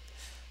again not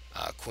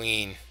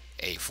Queen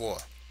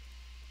A4.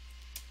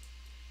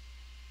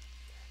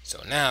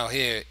 So now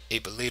here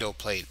Ippolito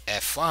played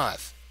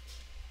F5.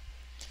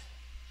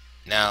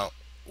 Now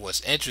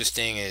what's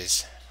interesting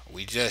is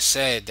we just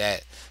said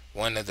that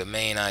one of the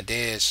main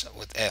ideas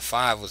with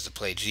F5 was to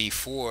play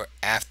G4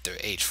 after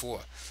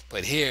H4,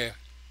 but here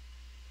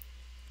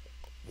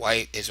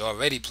white is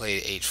already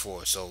played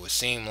H4, so it would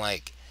seem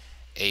like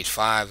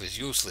H5 is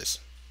useless.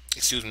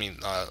 Excuse me,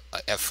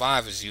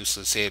 F5 is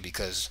useless here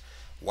because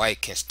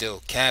white can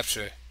still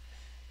capture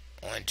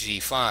on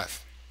G5.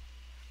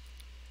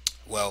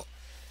 Well,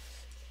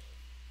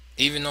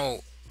 even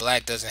though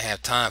black doesn't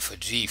have time for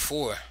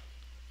G4,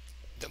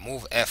 the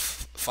move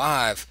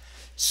F5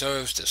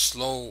 serves to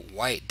slow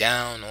white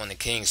down on the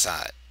king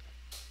side.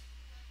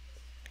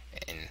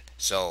 And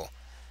so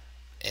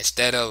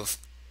instead of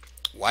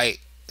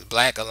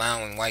black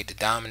allowing white to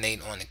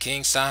dominate on the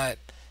king side,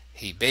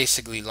 he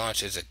basically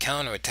launches a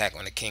counterattack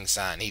on the king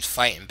side, and he's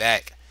fighting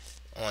back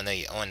on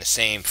the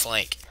same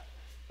flank.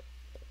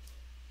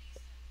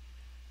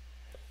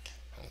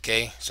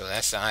 Okay, so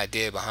that's the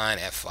idea behind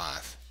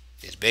F5.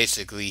 It's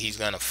basically he's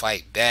gonna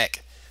fight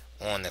back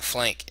on the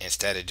flank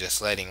instead of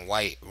just letting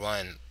white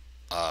run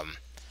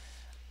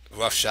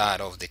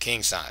roughshod over the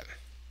king side.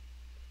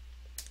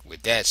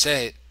 With that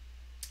said,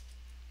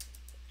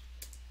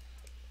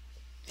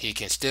 he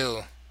can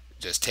still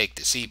just take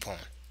the C pawn.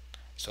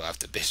 So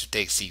after bishop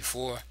takes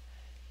C4,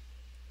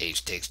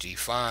 H takes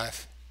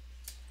G5,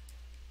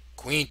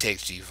 queen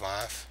takes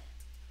G5,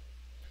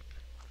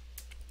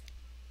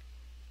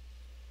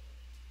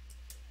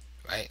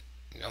 right?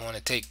 You don't want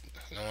to take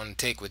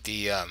with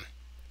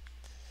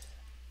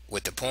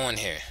the pawn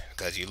here,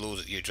 because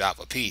you drop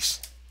a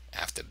piece.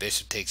 After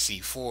bishop takes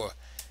C4,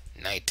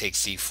 knight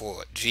takes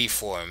C4,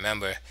 G4.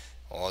 Remember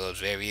all those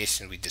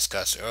variations we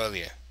discussed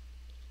earlier.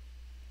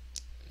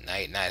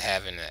 Knight not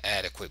having an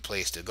adequate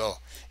place to go.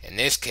 In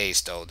this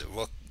case though, the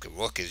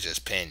rook is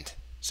just pinned.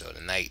 So the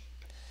knight,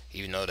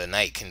 even though the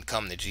knight can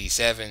come to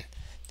G7,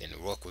 then the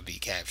rook would be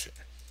captured.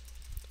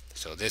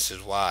 So this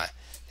is why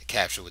the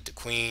capture with the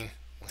queen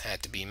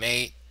had to be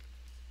made.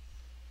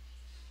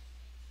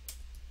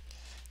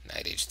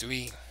 Knight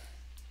H3.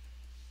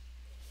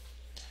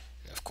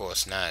 And of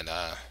course not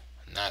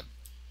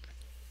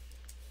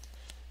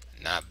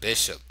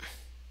bishop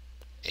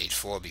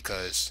H4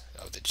 because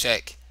of the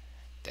check.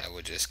 That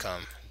would just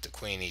come to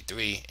Queen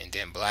E3, and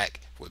then black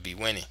would be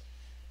winning,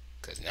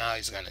 because now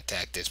he's going to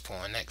attack this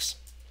pawn next.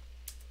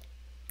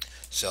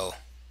 So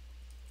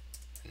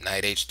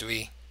knight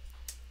H3,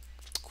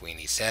 Queen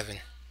E7,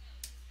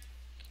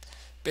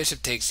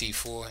 bishop takes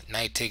C4,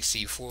 knight takes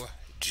C4,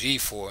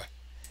 G4,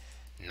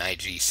 knight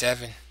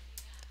G7,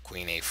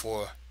 Queen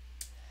A4,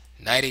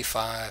 knight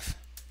A5,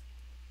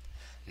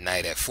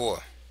 knight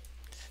F4.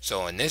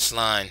 So in this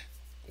line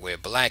where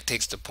black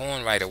takes the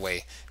pawn right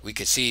away, we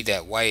can see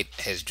that white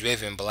has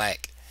driven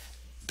black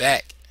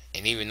back,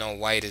 and even though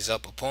white is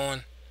up a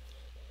pawn,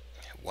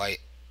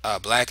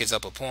 black is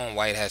up a pawn,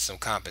 white has some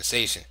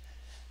compensation.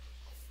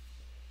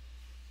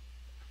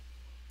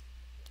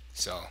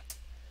 So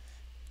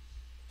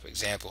for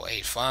example,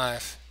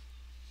 H5,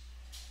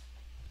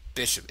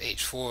 bishop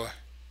H4,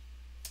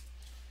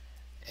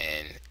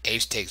 and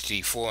H takes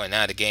G4, and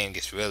now the game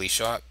gets really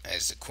sharp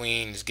as the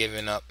queen is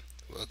giving up.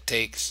 Rook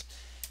takes,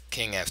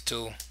 king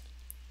F2,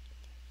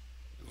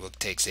 rook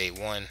takes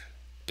A1,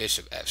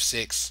 bishop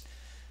F6,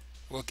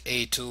 rook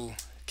A2,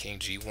 king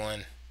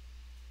G1,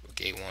 rook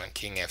A1,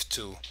 king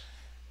F2,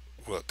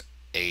 rook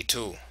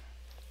A2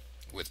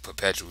 with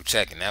perpetual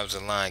check. And that was a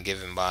line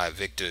given by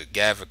Viktor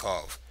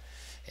Gavrikov.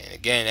 And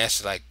again,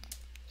 that's like,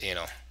 you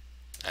know,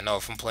 I know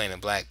if I'm playing the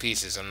black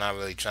pieces, I'm not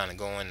really trying to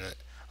go in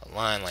a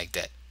line like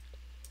that.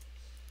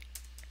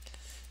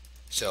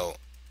 So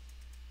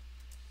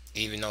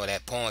even though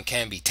that pawn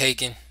can be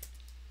taken,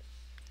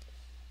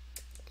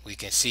 we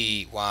can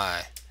see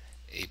why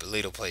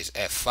Ippolito plays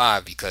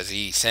F5, because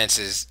he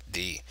senses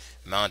the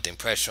mounting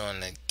pressure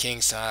on the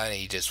king side, and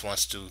he just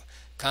wants to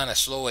kind of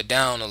slow it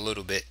down a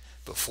little bit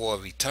before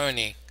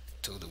returning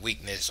to the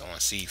weakness on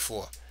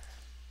C4.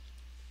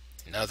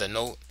 Another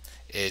note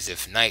is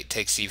if knight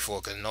takes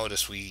C4, because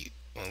notice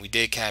when we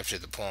did capture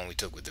the pawn, we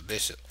took with the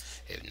bishop.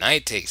 If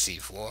knight takes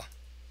C4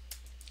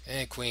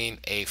 and queen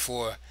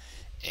A4,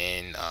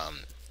 and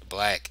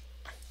black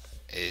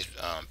is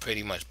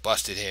pretty much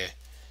busted here.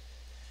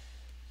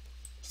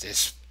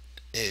 This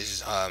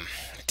is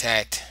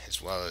attacked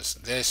as well as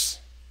this,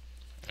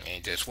 and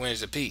it just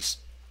wins the piece.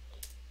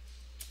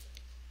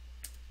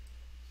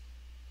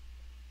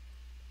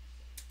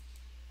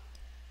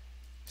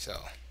 So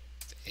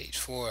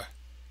h4,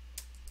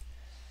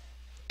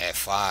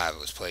 f5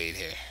 was played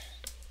here.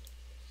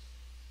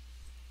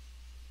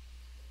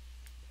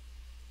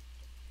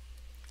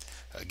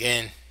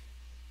 Again,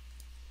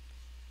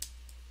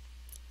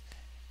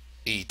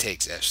 e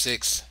takes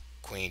f6,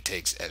 queen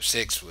takes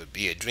f6 would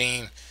be a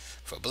dream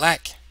for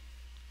black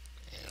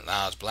and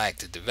allows black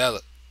to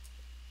develop.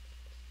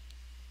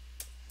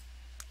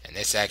 And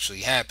this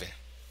actually happened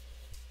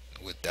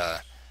with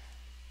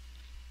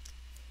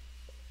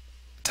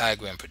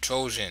Tiger and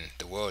Petrosian,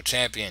 the world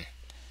champion,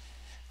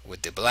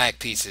 with the black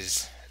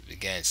pieces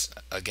against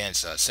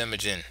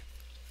Simogen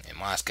in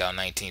Moscow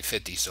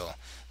 1950. So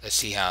let's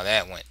see how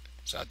that went.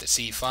 So after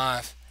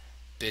c5,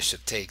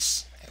 bishop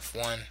takes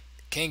f1,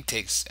 king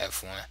takes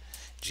f1,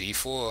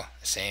 g4,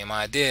 same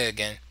idea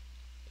again,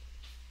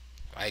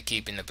 right?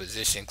 Keeping the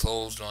position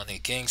closed on the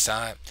king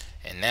side,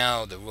 and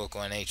now the rook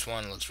on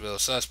h1 looks real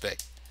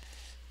suspect.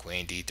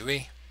 Queen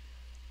d3,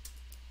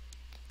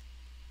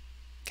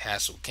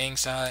 castle king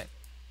side,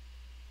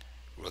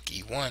 rook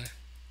e1,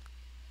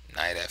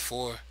 knight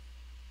f4,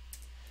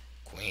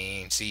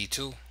 queen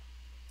c2,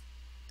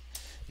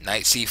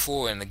 knight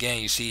c4, and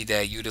again you see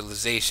that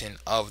utilization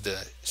of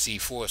the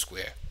c4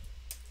 square.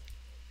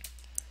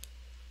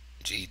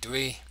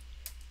 g3,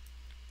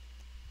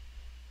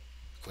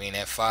 queen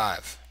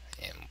f5,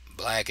 and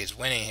black is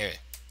winning here.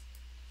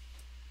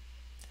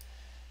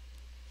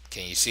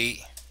 Can you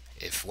see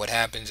if what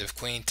happens if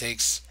queen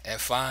takes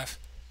f5?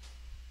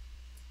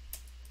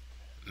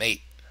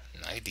 Mate,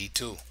 knight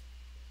d2,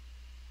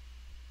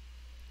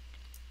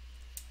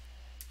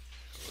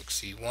 rook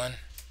c1,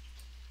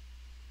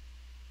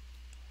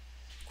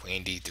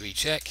 queen d3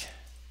 check,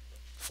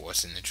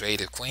 forcing the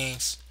trade of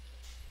queens.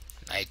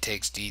 Knight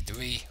takes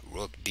d3,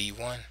 rook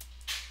d1,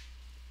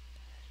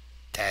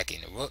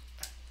 attacking the rook,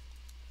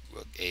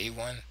 rook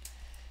a1,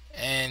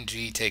 and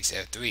g takes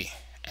f3.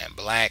 And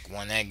black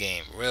won that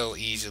game real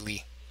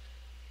easily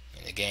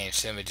in the game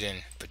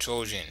Simogen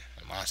Petrosian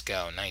in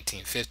Moscow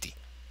 1950.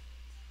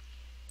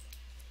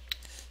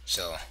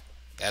 So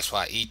that's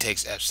why e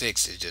takes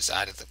f6 is just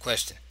out of the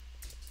question.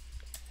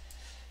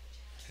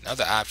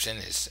 Another option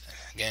is,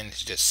 again,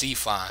 it's just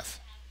c5,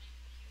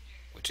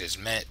 which is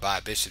meant by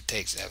bishop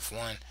takes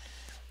f1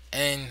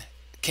 and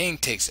king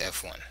takes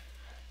f1.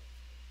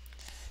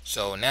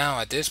 So now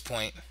at this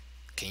point,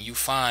 can you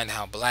find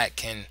how black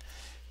can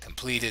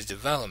complete his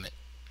development?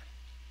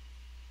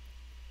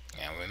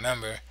 Now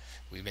remember,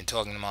 we've been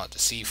talking about the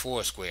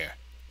c4 square.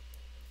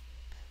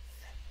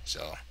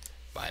 So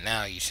by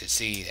now you should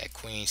see that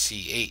queen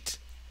c8,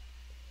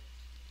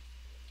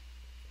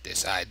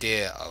 this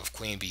idea of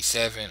queen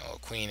b7 or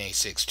queen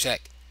a6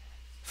 check,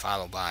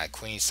 followed by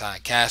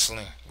queenside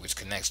castling, which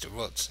connects the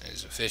rooks,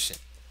 is efficient.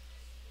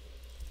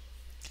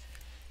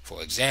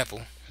 For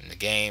example, in the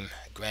game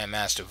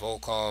Grandmaster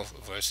Volkov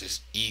versus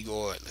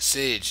Igor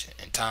Lesage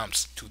in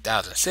Tom's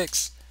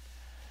 2006,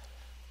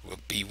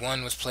 rook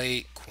b1 was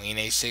played, queen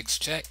a6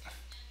 check,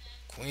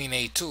 queen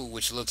a2,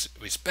 which looks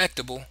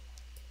respectable,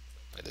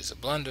 but is a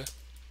blunder.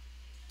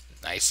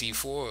 Knight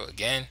c4,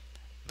 again,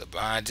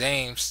 LeBron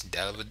James,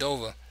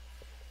 Delavadova,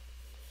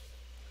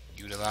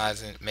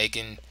 utilizing,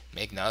 making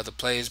the other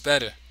players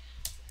better.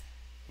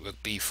 Rook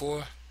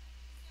b4,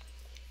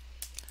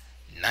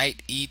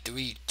 knight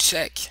e3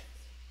 check,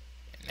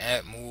 and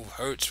that move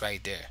hurts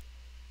right there.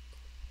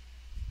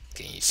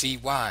 Can you see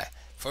why?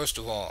 First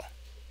of all,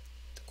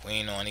 the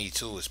queen on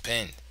e2 is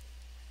pinned.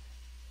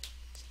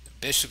 The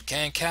bishop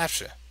can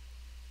capture,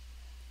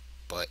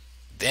 but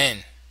then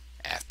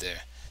after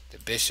the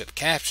bishop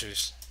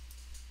captures,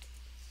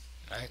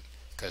 right?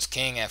 Because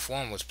king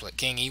f1 was played,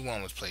 king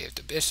e1 was played. If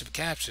the bishop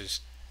captures,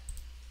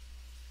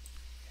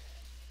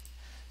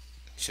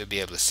 you should be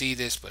able to see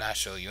this, but I'll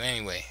show you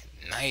anyway.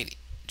 Knight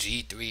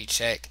g3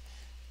 check,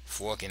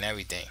 fork and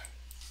everything.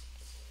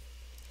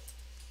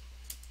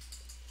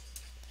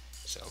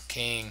 So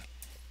king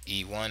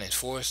e1 is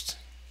forced,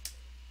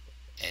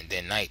 and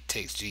then knight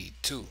takes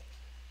g2.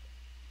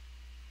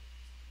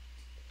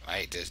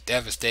 Right, just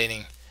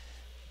devastating.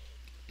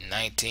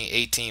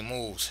 18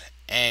 moves,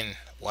 and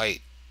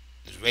white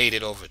is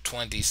rated over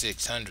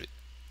 2600.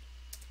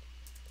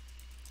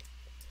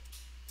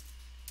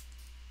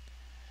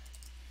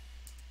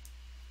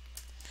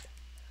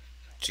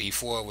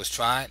 g4 was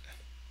tried.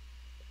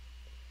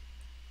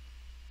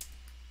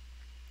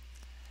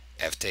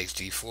 F takes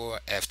g4,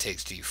 F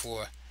takes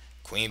g4,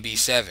 queen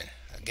b7.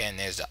 Again,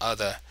 there's the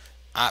other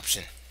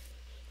option,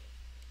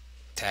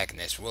 attacking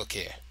this rook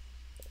here.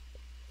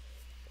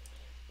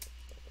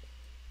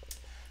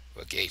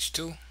 Rook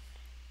h2,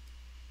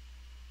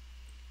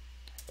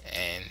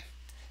 and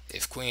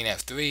if queen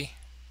f3,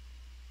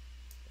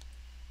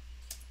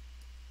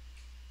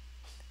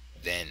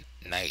 then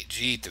knight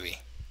g3.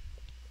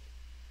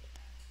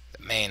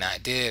 The main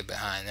idea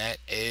behind that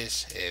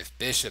is if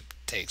bishop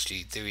takes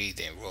g3,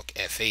 then rook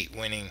f8,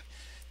 winning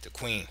the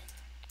queen.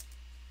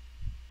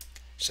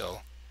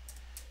 So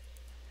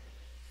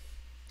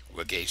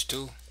rook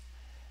h2,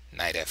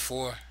 knight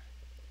f4,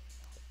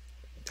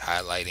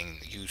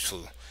 highlighting the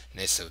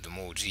usefulness of the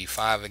move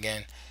g5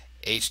 again,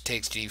 h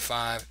takes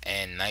g5,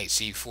 and knight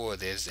c4.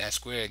 There's that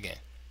square again.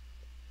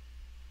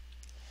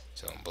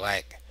 So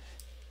black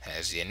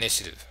has the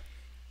initiative.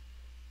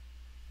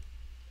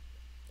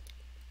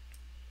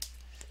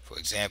 For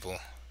example,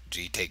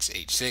 g takes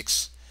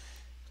h6,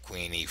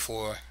 queen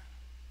e4,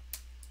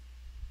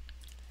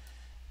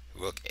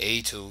 rook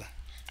a2,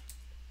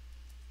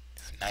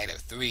 knight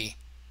f3,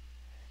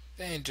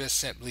 then just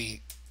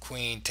simply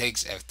queen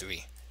takes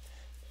f3,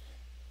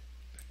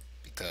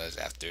 because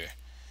after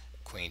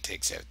queen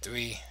takes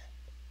f3,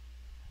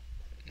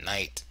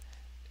 knight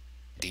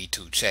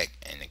d2 check,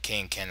 and the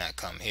king cannot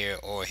come here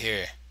or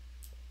here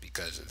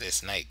because of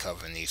this knight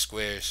covering these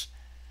squares.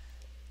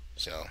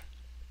 So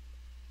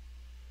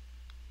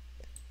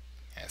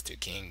after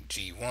king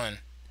g1,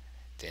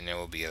 then there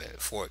will be a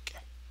fork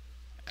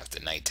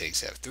after knight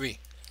takes f3.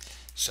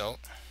 So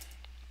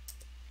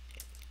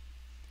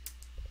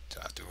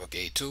after rook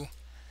a2,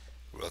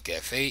 rook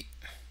f8,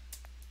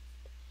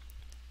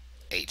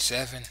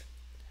 h7,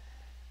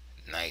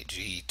 knight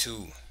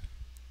g2,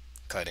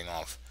 cutting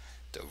off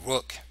the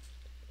rook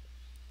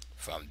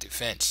from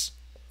defense.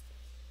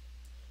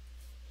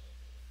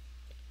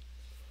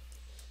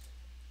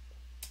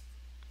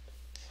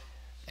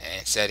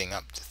 And setting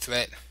up the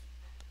threat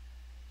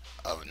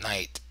of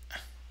knight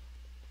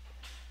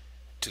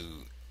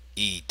to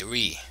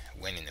e3,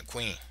 winning the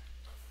queen.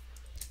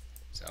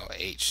 So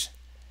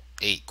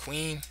h8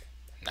 queen,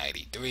 knight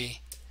e3,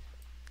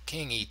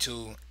 king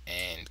e2,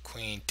 and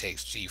queen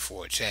takes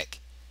g4 check.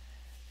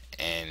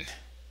 And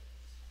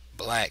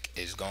black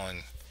is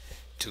going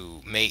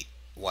to mate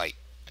white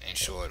in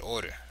short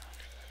order.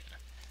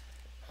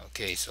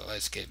 Okay, so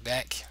let's get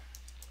back.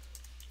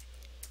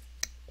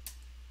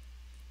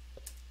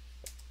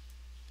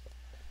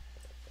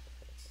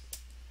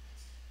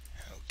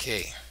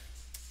 Okay.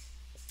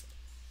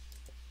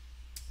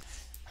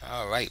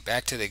 Alright,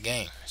 back to the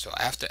game. So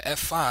after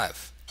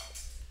f5,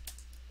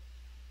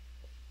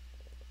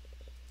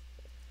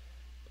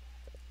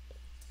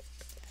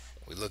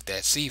 we looked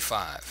at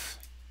c5.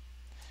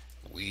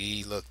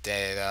 We looked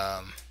at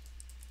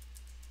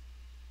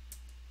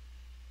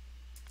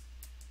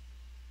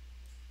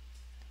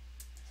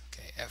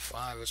okay,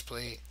 f5 was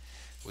played.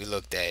 We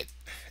looked at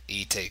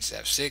e takes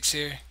f6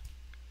 here.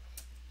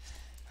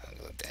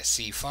 We looked at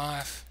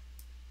c5.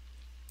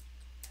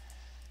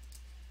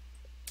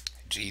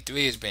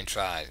 g3 has been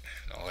tried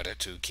in order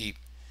to keep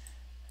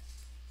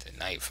the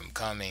knight from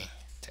coming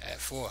to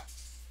f4.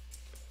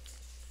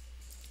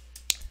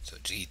 So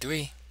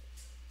g3.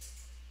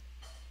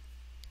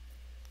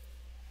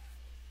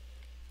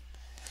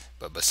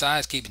 But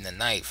besides keeping the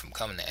knight from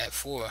coming to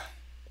f4,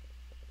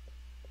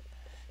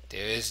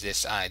 there is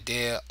this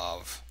idea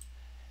of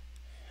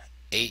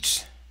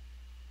h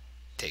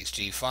takes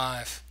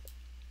g5,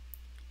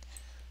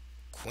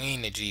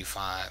 queen to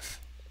g5,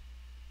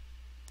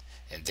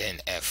 and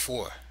then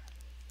f4.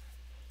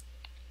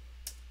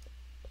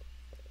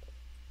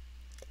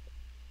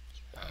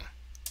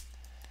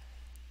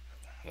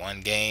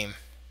 One game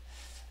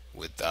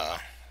with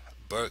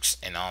Burks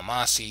and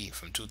Almasi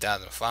from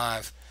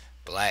 2005,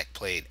 black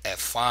played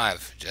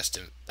f5 just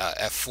to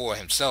f4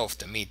 himself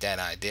to meet that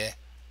idea.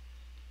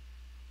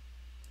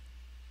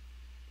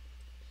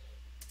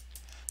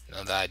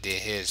 Another idea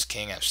here is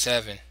king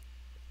f7,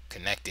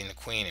 connecting the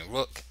queen and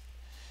rook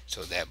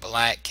so that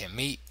black can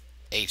meet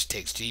h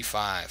takes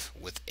g5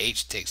 with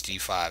h takes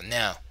g5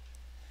 now,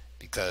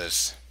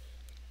 because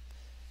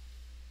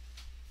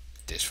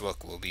this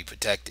rook will be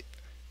protected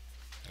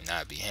and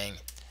not be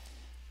hanging.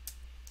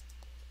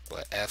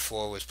 But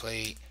f4 was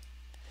played,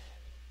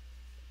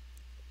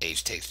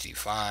 h takes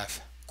g5,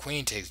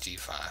 queen takes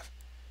g5,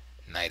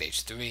 knight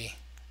h3,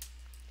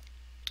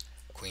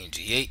 queen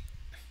g8,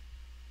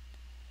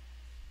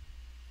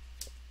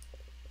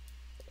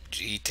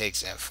 g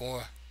takes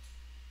f4.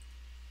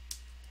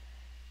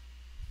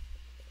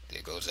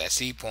 There goes that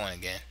c pawn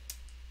again.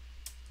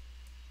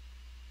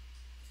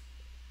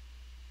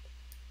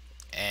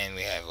 And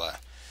we have a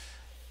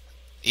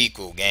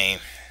equal game.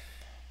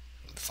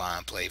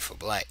 Fine play for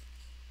black.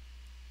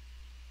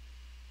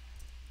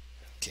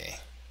 Okay.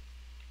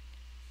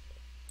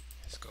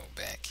 Let's go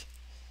back.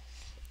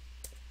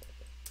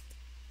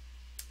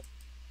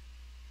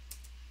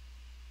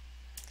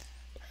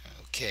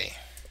 Okay.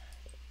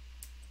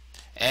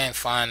 And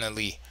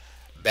finally,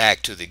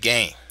 back to the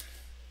game.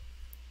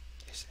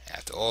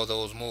 After all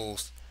those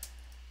moves,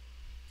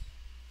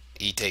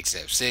 e takes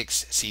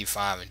f6,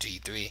 c5, and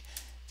g3,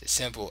 the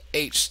simple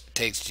h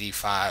takes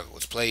g5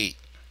 was played,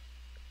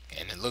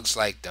 and it looks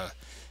like the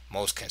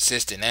most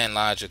consistent and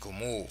logical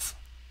move,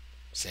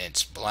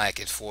 since black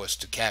is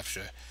forced to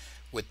capture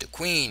with the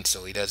queen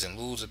so he doesn't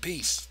lose a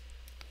piece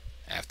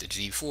after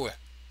g4.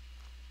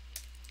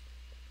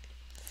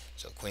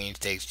 So queen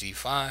takes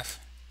g5,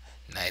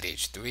 knight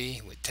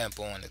h3 with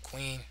tempo on the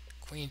queen,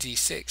 queen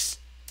g6,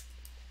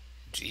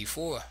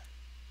 g4.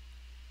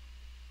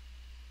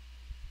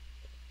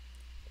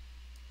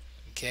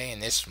 Okay,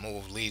 and this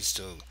move leads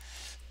to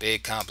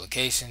big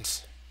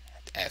complications.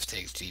 F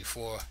takes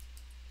g4,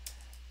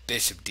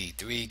 bishop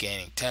d3,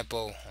 gaining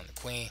tempo on the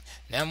queen.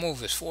 That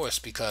move is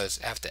forced because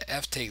after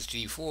f takes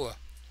g4,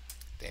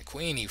 then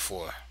queen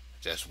e4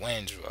 just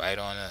wins right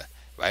on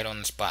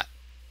the spot.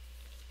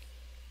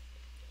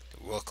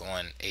 The rook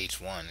on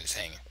h1 is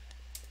hanging.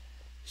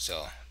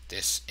 So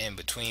this in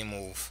between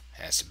move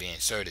has to be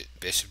inserted.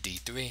 Bishop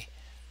d3,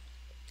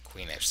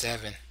 queen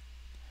f7,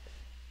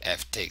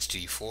 f takes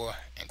g4,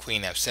 and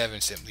queen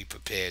f7 simply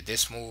prepared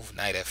this move.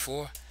 Knight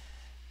f4,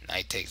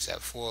 knight takes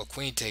f4,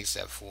 queen takes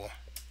f4,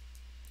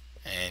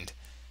 and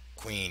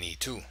queen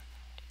e2.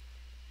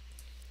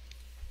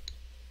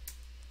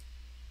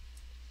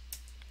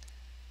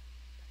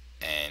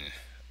 And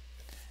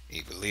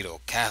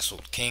Ippolito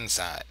castled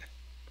kingside,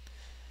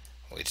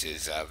 which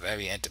is a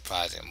very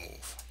enterprising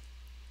move.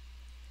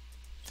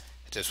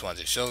 I just wanted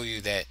to show you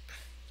that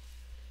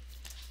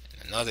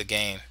in another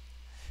game,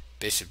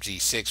 bishop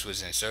g6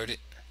 was inserted,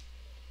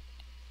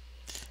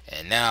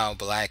 and now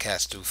black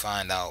has to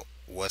find out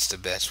what's the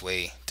best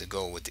way to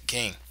go with the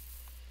king.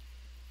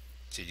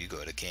 Should you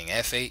go to king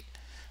f8,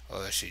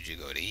 or should you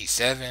go to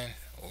e7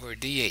 or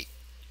d8?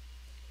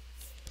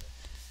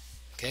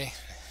 Okay,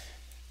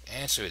 the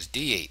answer is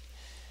d8.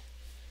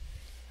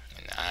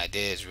 And the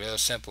idea is real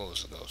simple.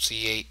 So go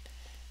c8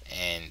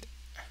 and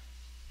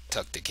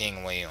tuck the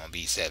king away on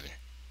b7,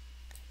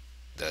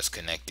 thus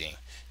connecting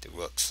the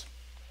rooks.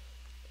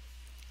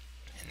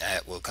 And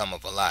that will come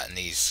up a lot in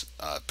these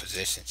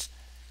positions.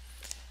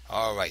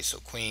 Alright, so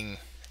queen,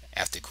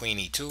 after queen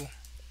e2,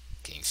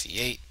 king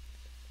c8,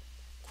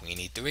 queen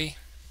e3,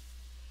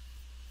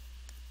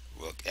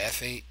 rook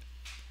f8,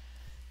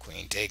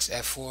 queen takes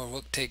f4,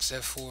 rook takes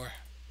f4,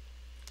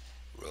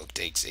 rook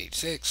takes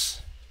h6,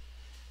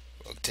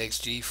 rook takes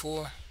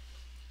g4,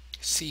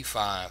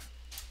 c5,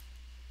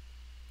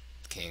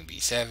 king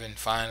b7,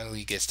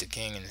 finally gets the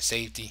king in the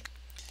safety,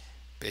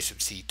 bishop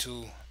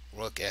c2,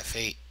 rook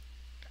f8,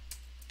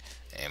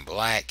 and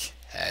black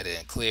had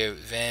a clear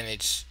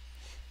advantage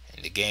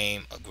in the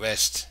game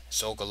against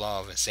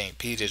Sokolov in St.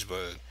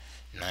 Petersburg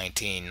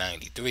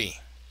 1993.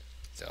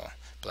 So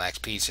black's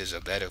pieces are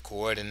better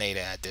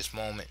coordinated at this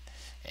moment,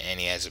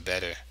 and he has a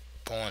better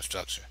pawn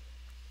structure.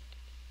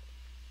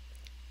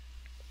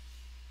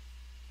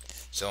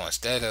 So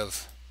instead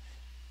of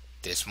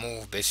this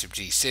move, bishop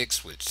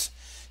g6, which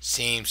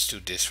seems to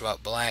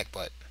disrupt black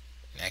but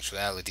in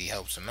actuality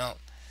helps him out,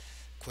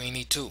 queen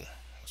e2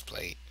 was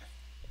played.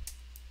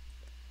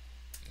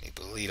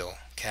 Ippolito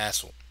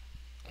castled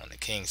on the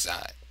king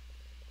side.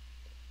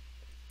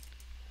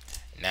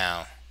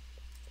 Now,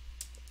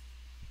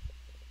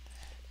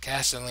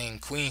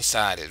 castling queen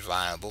side is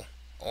viable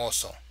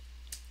also,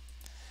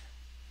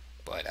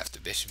 but after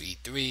bishop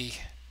e3,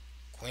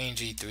 queen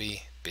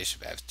g3,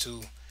 bishop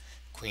f2,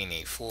 queen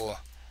a4,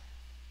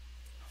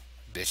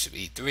 bishop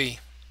e3,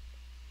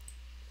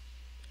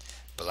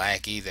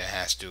 black either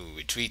has to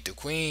retreat the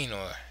queen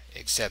or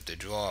accept the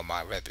draw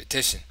by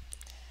repetition.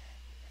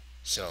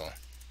 So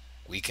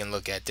we can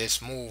look at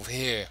this move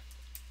here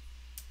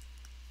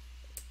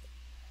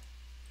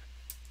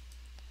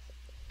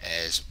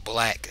as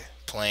black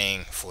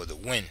playing for the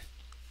win.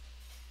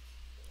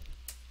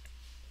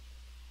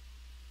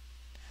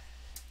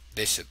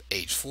 Bishop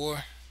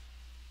h4,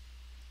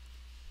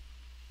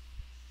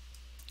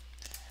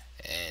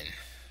 and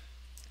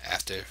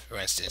after, for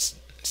instance,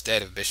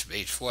 instead of bishop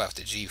h4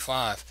 after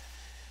g5,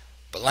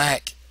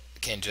 black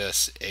can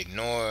just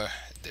ignore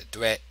the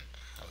threat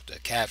of the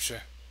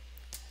capture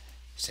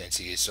since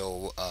he is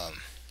so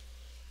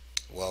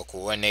well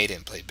coordinated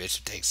and play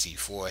bishop takes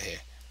c4 here.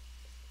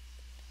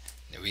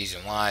 And the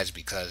reason why is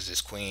because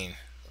this queen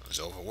was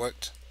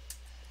overworked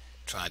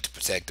trying to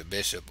protect the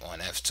bishop on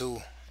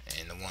f2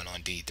 and the one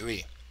on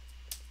d3,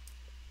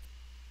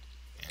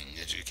 and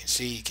as you can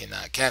see, he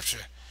cannot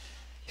capture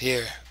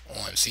here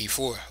on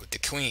c4 with the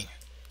queen.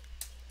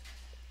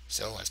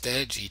 So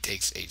instead, g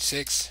takes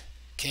h6,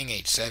 king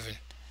h7,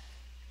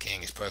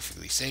 king is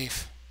perfectly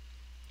safe,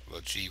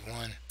 rook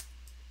g1,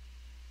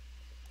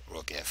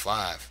 rook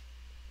f5,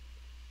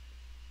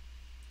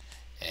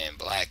 and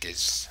black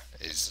is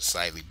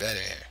slightly better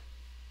here.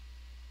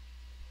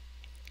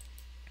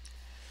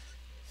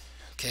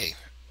 Okay,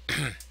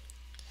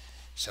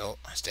 so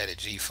instead of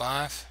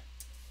g5,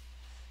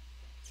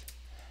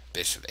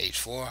 bishop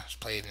h4 is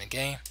played in the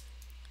game.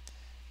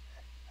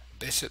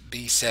 Bishop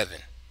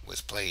b7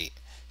 was played,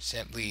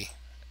 simply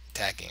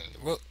attacking the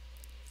rook,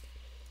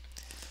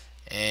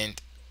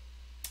 and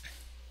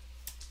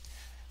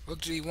rook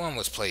g1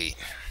 was played.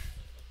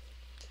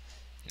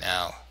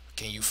 Now,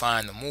 can you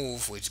find the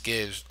move which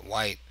gives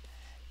white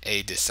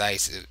a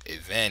decisive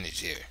advantage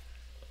here?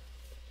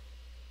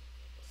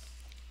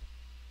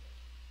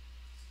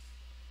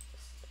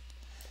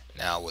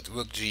 Now with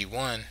rook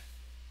g1,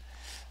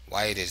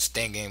 white is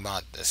thinking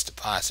about the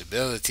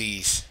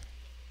possibilities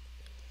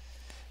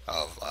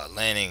of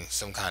landing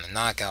some kind of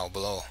knockout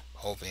blow,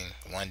 hoping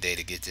one day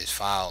to get this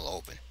file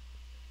open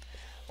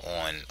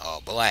on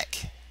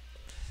black.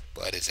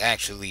 But it's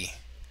actually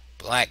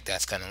black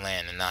that's going to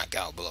land the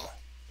knockout blow.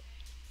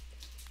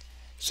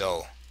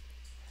 So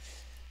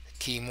the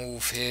key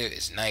move here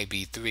is knight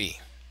b3.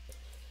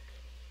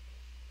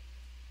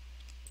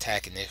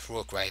 attacking this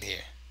rook right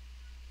here.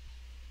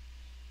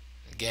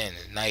 Again,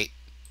 the knight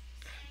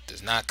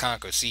does not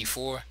conquer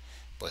c4,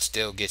 but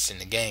still gets in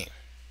the game.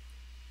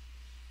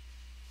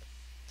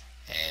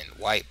 And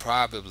white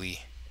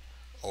probably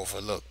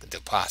overlooked the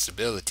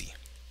possibility.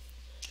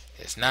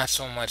 It's not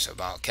so much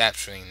about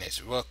capturing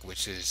this rook,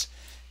 which is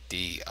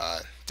the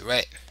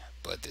threat,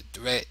 but the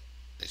threat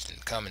is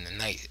coming to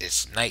knight.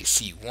 It's knight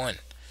c1,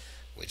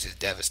 which is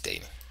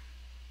devastating.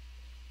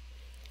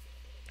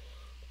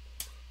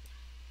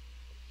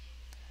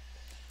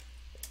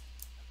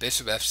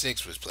 Bishop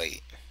f6 was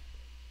played,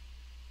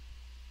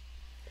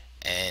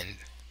 and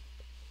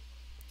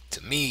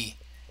to me,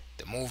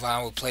 the move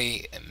I would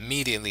play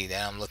immediately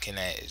that I'm looking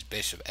at is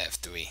bishop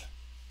f3.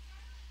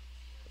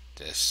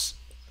 This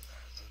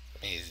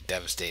is a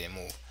devastating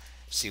move.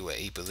 See what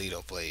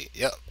Ippolito played.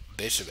 Yep,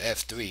 bishop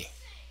f3.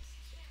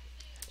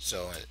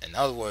 So in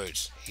other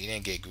words, he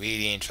didn't get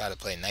greedy and try to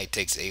play knight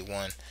takes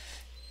a1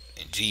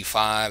 and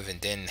g5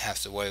 and then have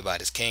to worry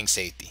about his king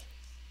safety.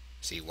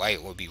 See,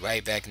 white will be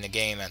right back in the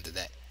game after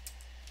that.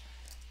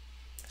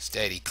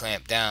 Instead, he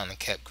clamped down and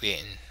kept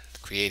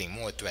creating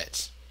more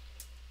threats.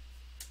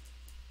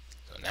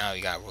 So now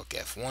you got rook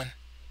f1.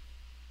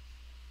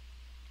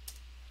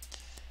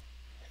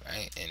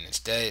 Right? And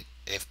instead,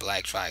 if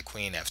black tried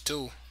queen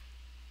f2,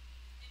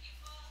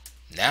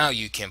 now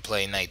you can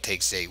play knight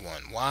takes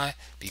a1. Why?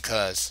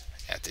 Because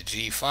after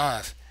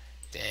g5,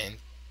 then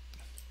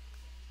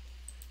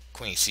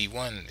queen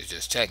c1 is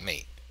just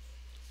checkmate.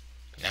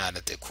 Now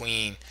that the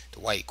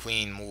white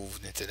queen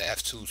moved into the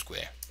f2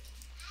 square.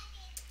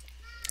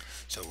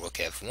 So rook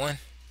f1,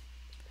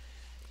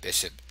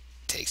 bishop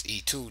takes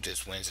e2,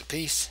 just wins a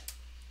piece.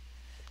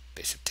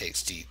 Bishop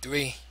takes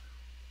d3,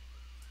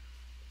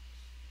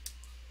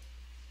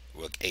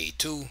 rook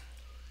a2,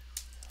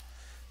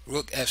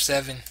 rook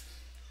f7,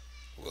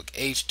 rook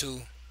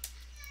h2,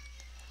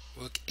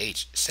 rook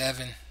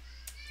h7,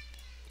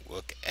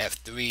 rook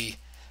f3,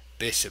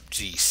 bishop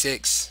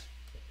g6,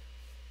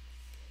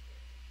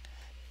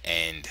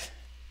 and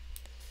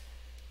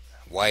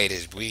white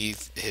has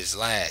breathed his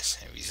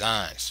last and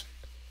resigns.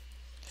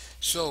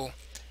 So,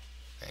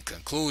 in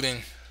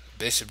concluding,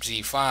 bishop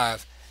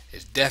g5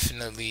 is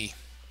definitely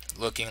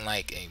looking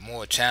like a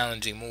more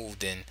challenging move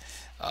than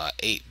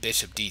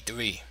bishop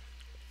d3.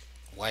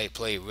 White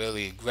played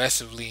really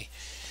aggressively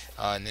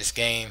in this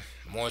game,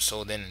 more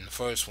so than in the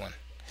first one.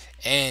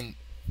 And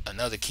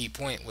another key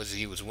point was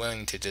he was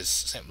willing to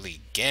just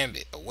simply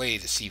gambit away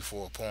the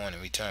c4 pawn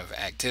in return for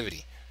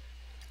activity.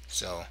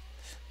 So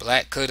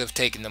black could have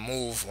taken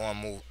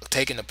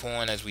the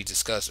pawn as we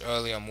discussed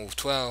earlier on move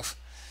 12,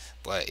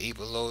 but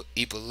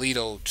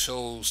Ippolito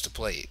chose to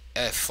play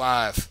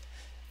f5,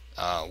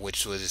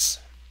 which was,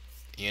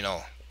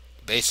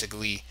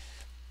 basically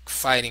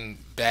fighting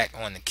back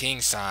on the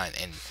king side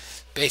and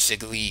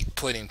basically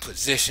putting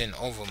position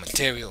over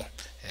material,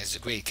 as the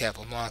great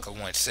Capablanca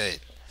once said.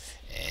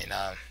 And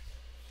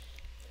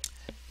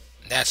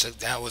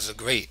that was a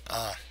great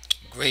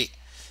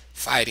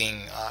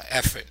fighting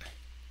effort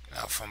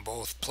from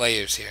both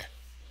players here.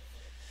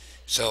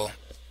 So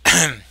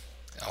I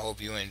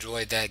hope you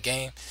enjoyed that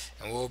game,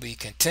 and we'll be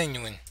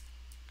continuing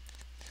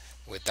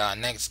with our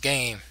next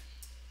game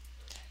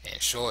in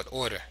short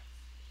order.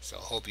 So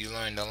I hope you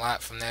learned a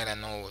lot from that. I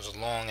know it was a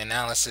long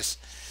analysis,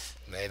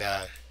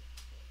 but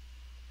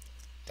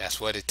that's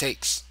what it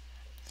takes.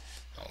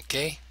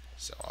 Okay,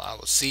 so I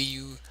will see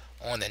you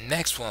on the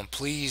next one.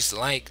 Please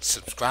like,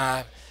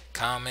 subscribe,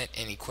 comment.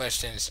 Any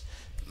questions,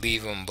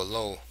 leave them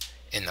below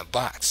in the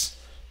box.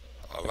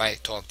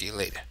 Alright, talk to you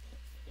later.